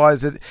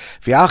internalize it?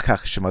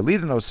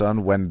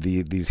 When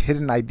these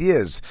hidden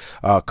ideas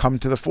come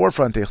to the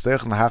forefront, how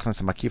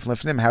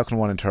can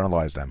one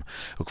internalize them?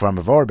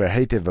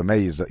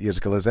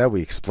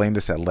 We explained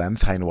this at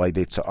length.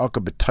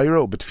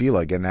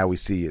 Again, now we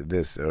see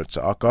this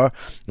tza'aka,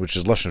 which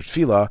is lashon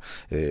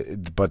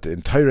tefillah, but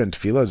in Torah and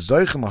tefillah,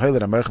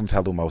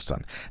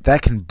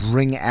 that can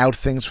bring out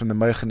things from the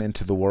meichin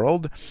into the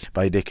world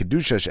by de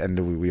kedusha.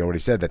 And we already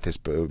said that this,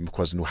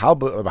 because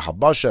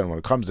halbasha, and when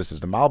it comes, this is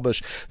the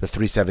malbush, the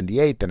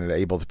 378, then it's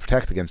able to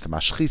protect against the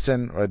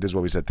mashchisen. Right, this is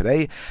what we said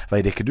today.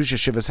 By de kedusha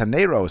shivas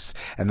haneros,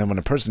 and then when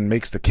a person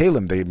makes the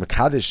kalim, they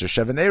mekadesh the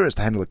sheven eros.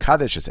 The handle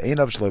kadesh is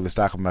einav shloi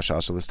l'stachel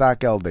mashasol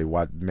l'stakel. They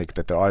make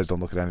that their eyes don't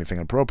look at anything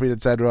inappropriate,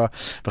 etc.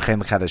 V'chein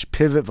l'kadesh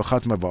pivot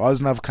v'chatma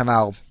v'oznav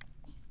kanal.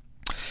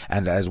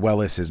 And as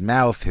well as his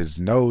mouth, his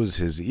nose,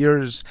 his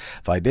ears.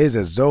 This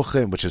is how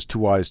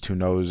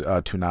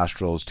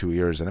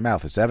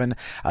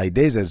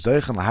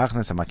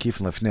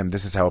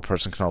a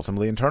person can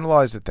ultimately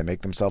internalize it. They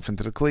make themselves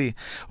into the kli.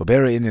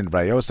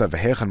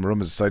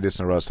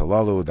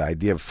 The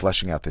idea of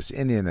fleshing out this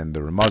inyan and the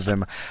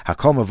remazim.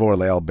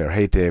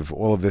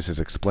 All of this is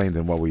explained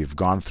in what we've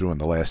gone through in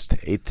the last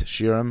 8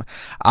 shirim.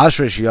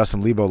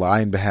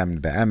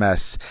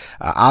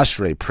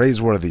 Ashrei,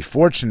 praiseworthy,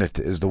 fortunate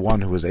is the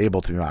one who is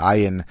able to be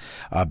ma'ayin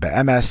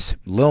be'emes,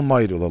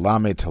 lilmoid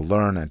ulalamed, to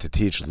learn and to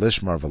teach,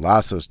 lishmar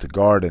velasos, to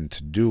guard and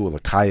to do,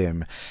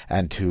 l'kayim,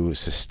 and to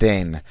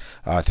sustain,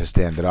 to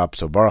stand it up.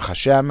 So Baruch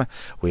Hashem,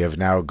 we have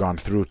now gone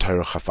through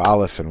Torah Chaf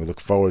Aleph, and we look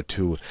forward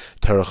to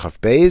Torah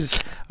Chaf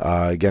Beis.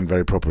 Again,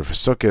 very appropriate for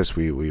Sukkot.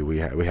 We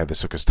have the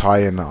Sukkot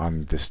tie-in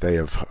on this day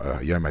of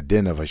Yom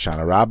Adin of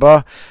Hoshana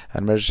Rabbah,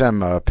 and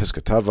Hashem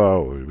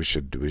Piskatava. We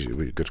should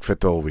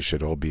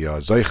all be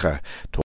zoicha to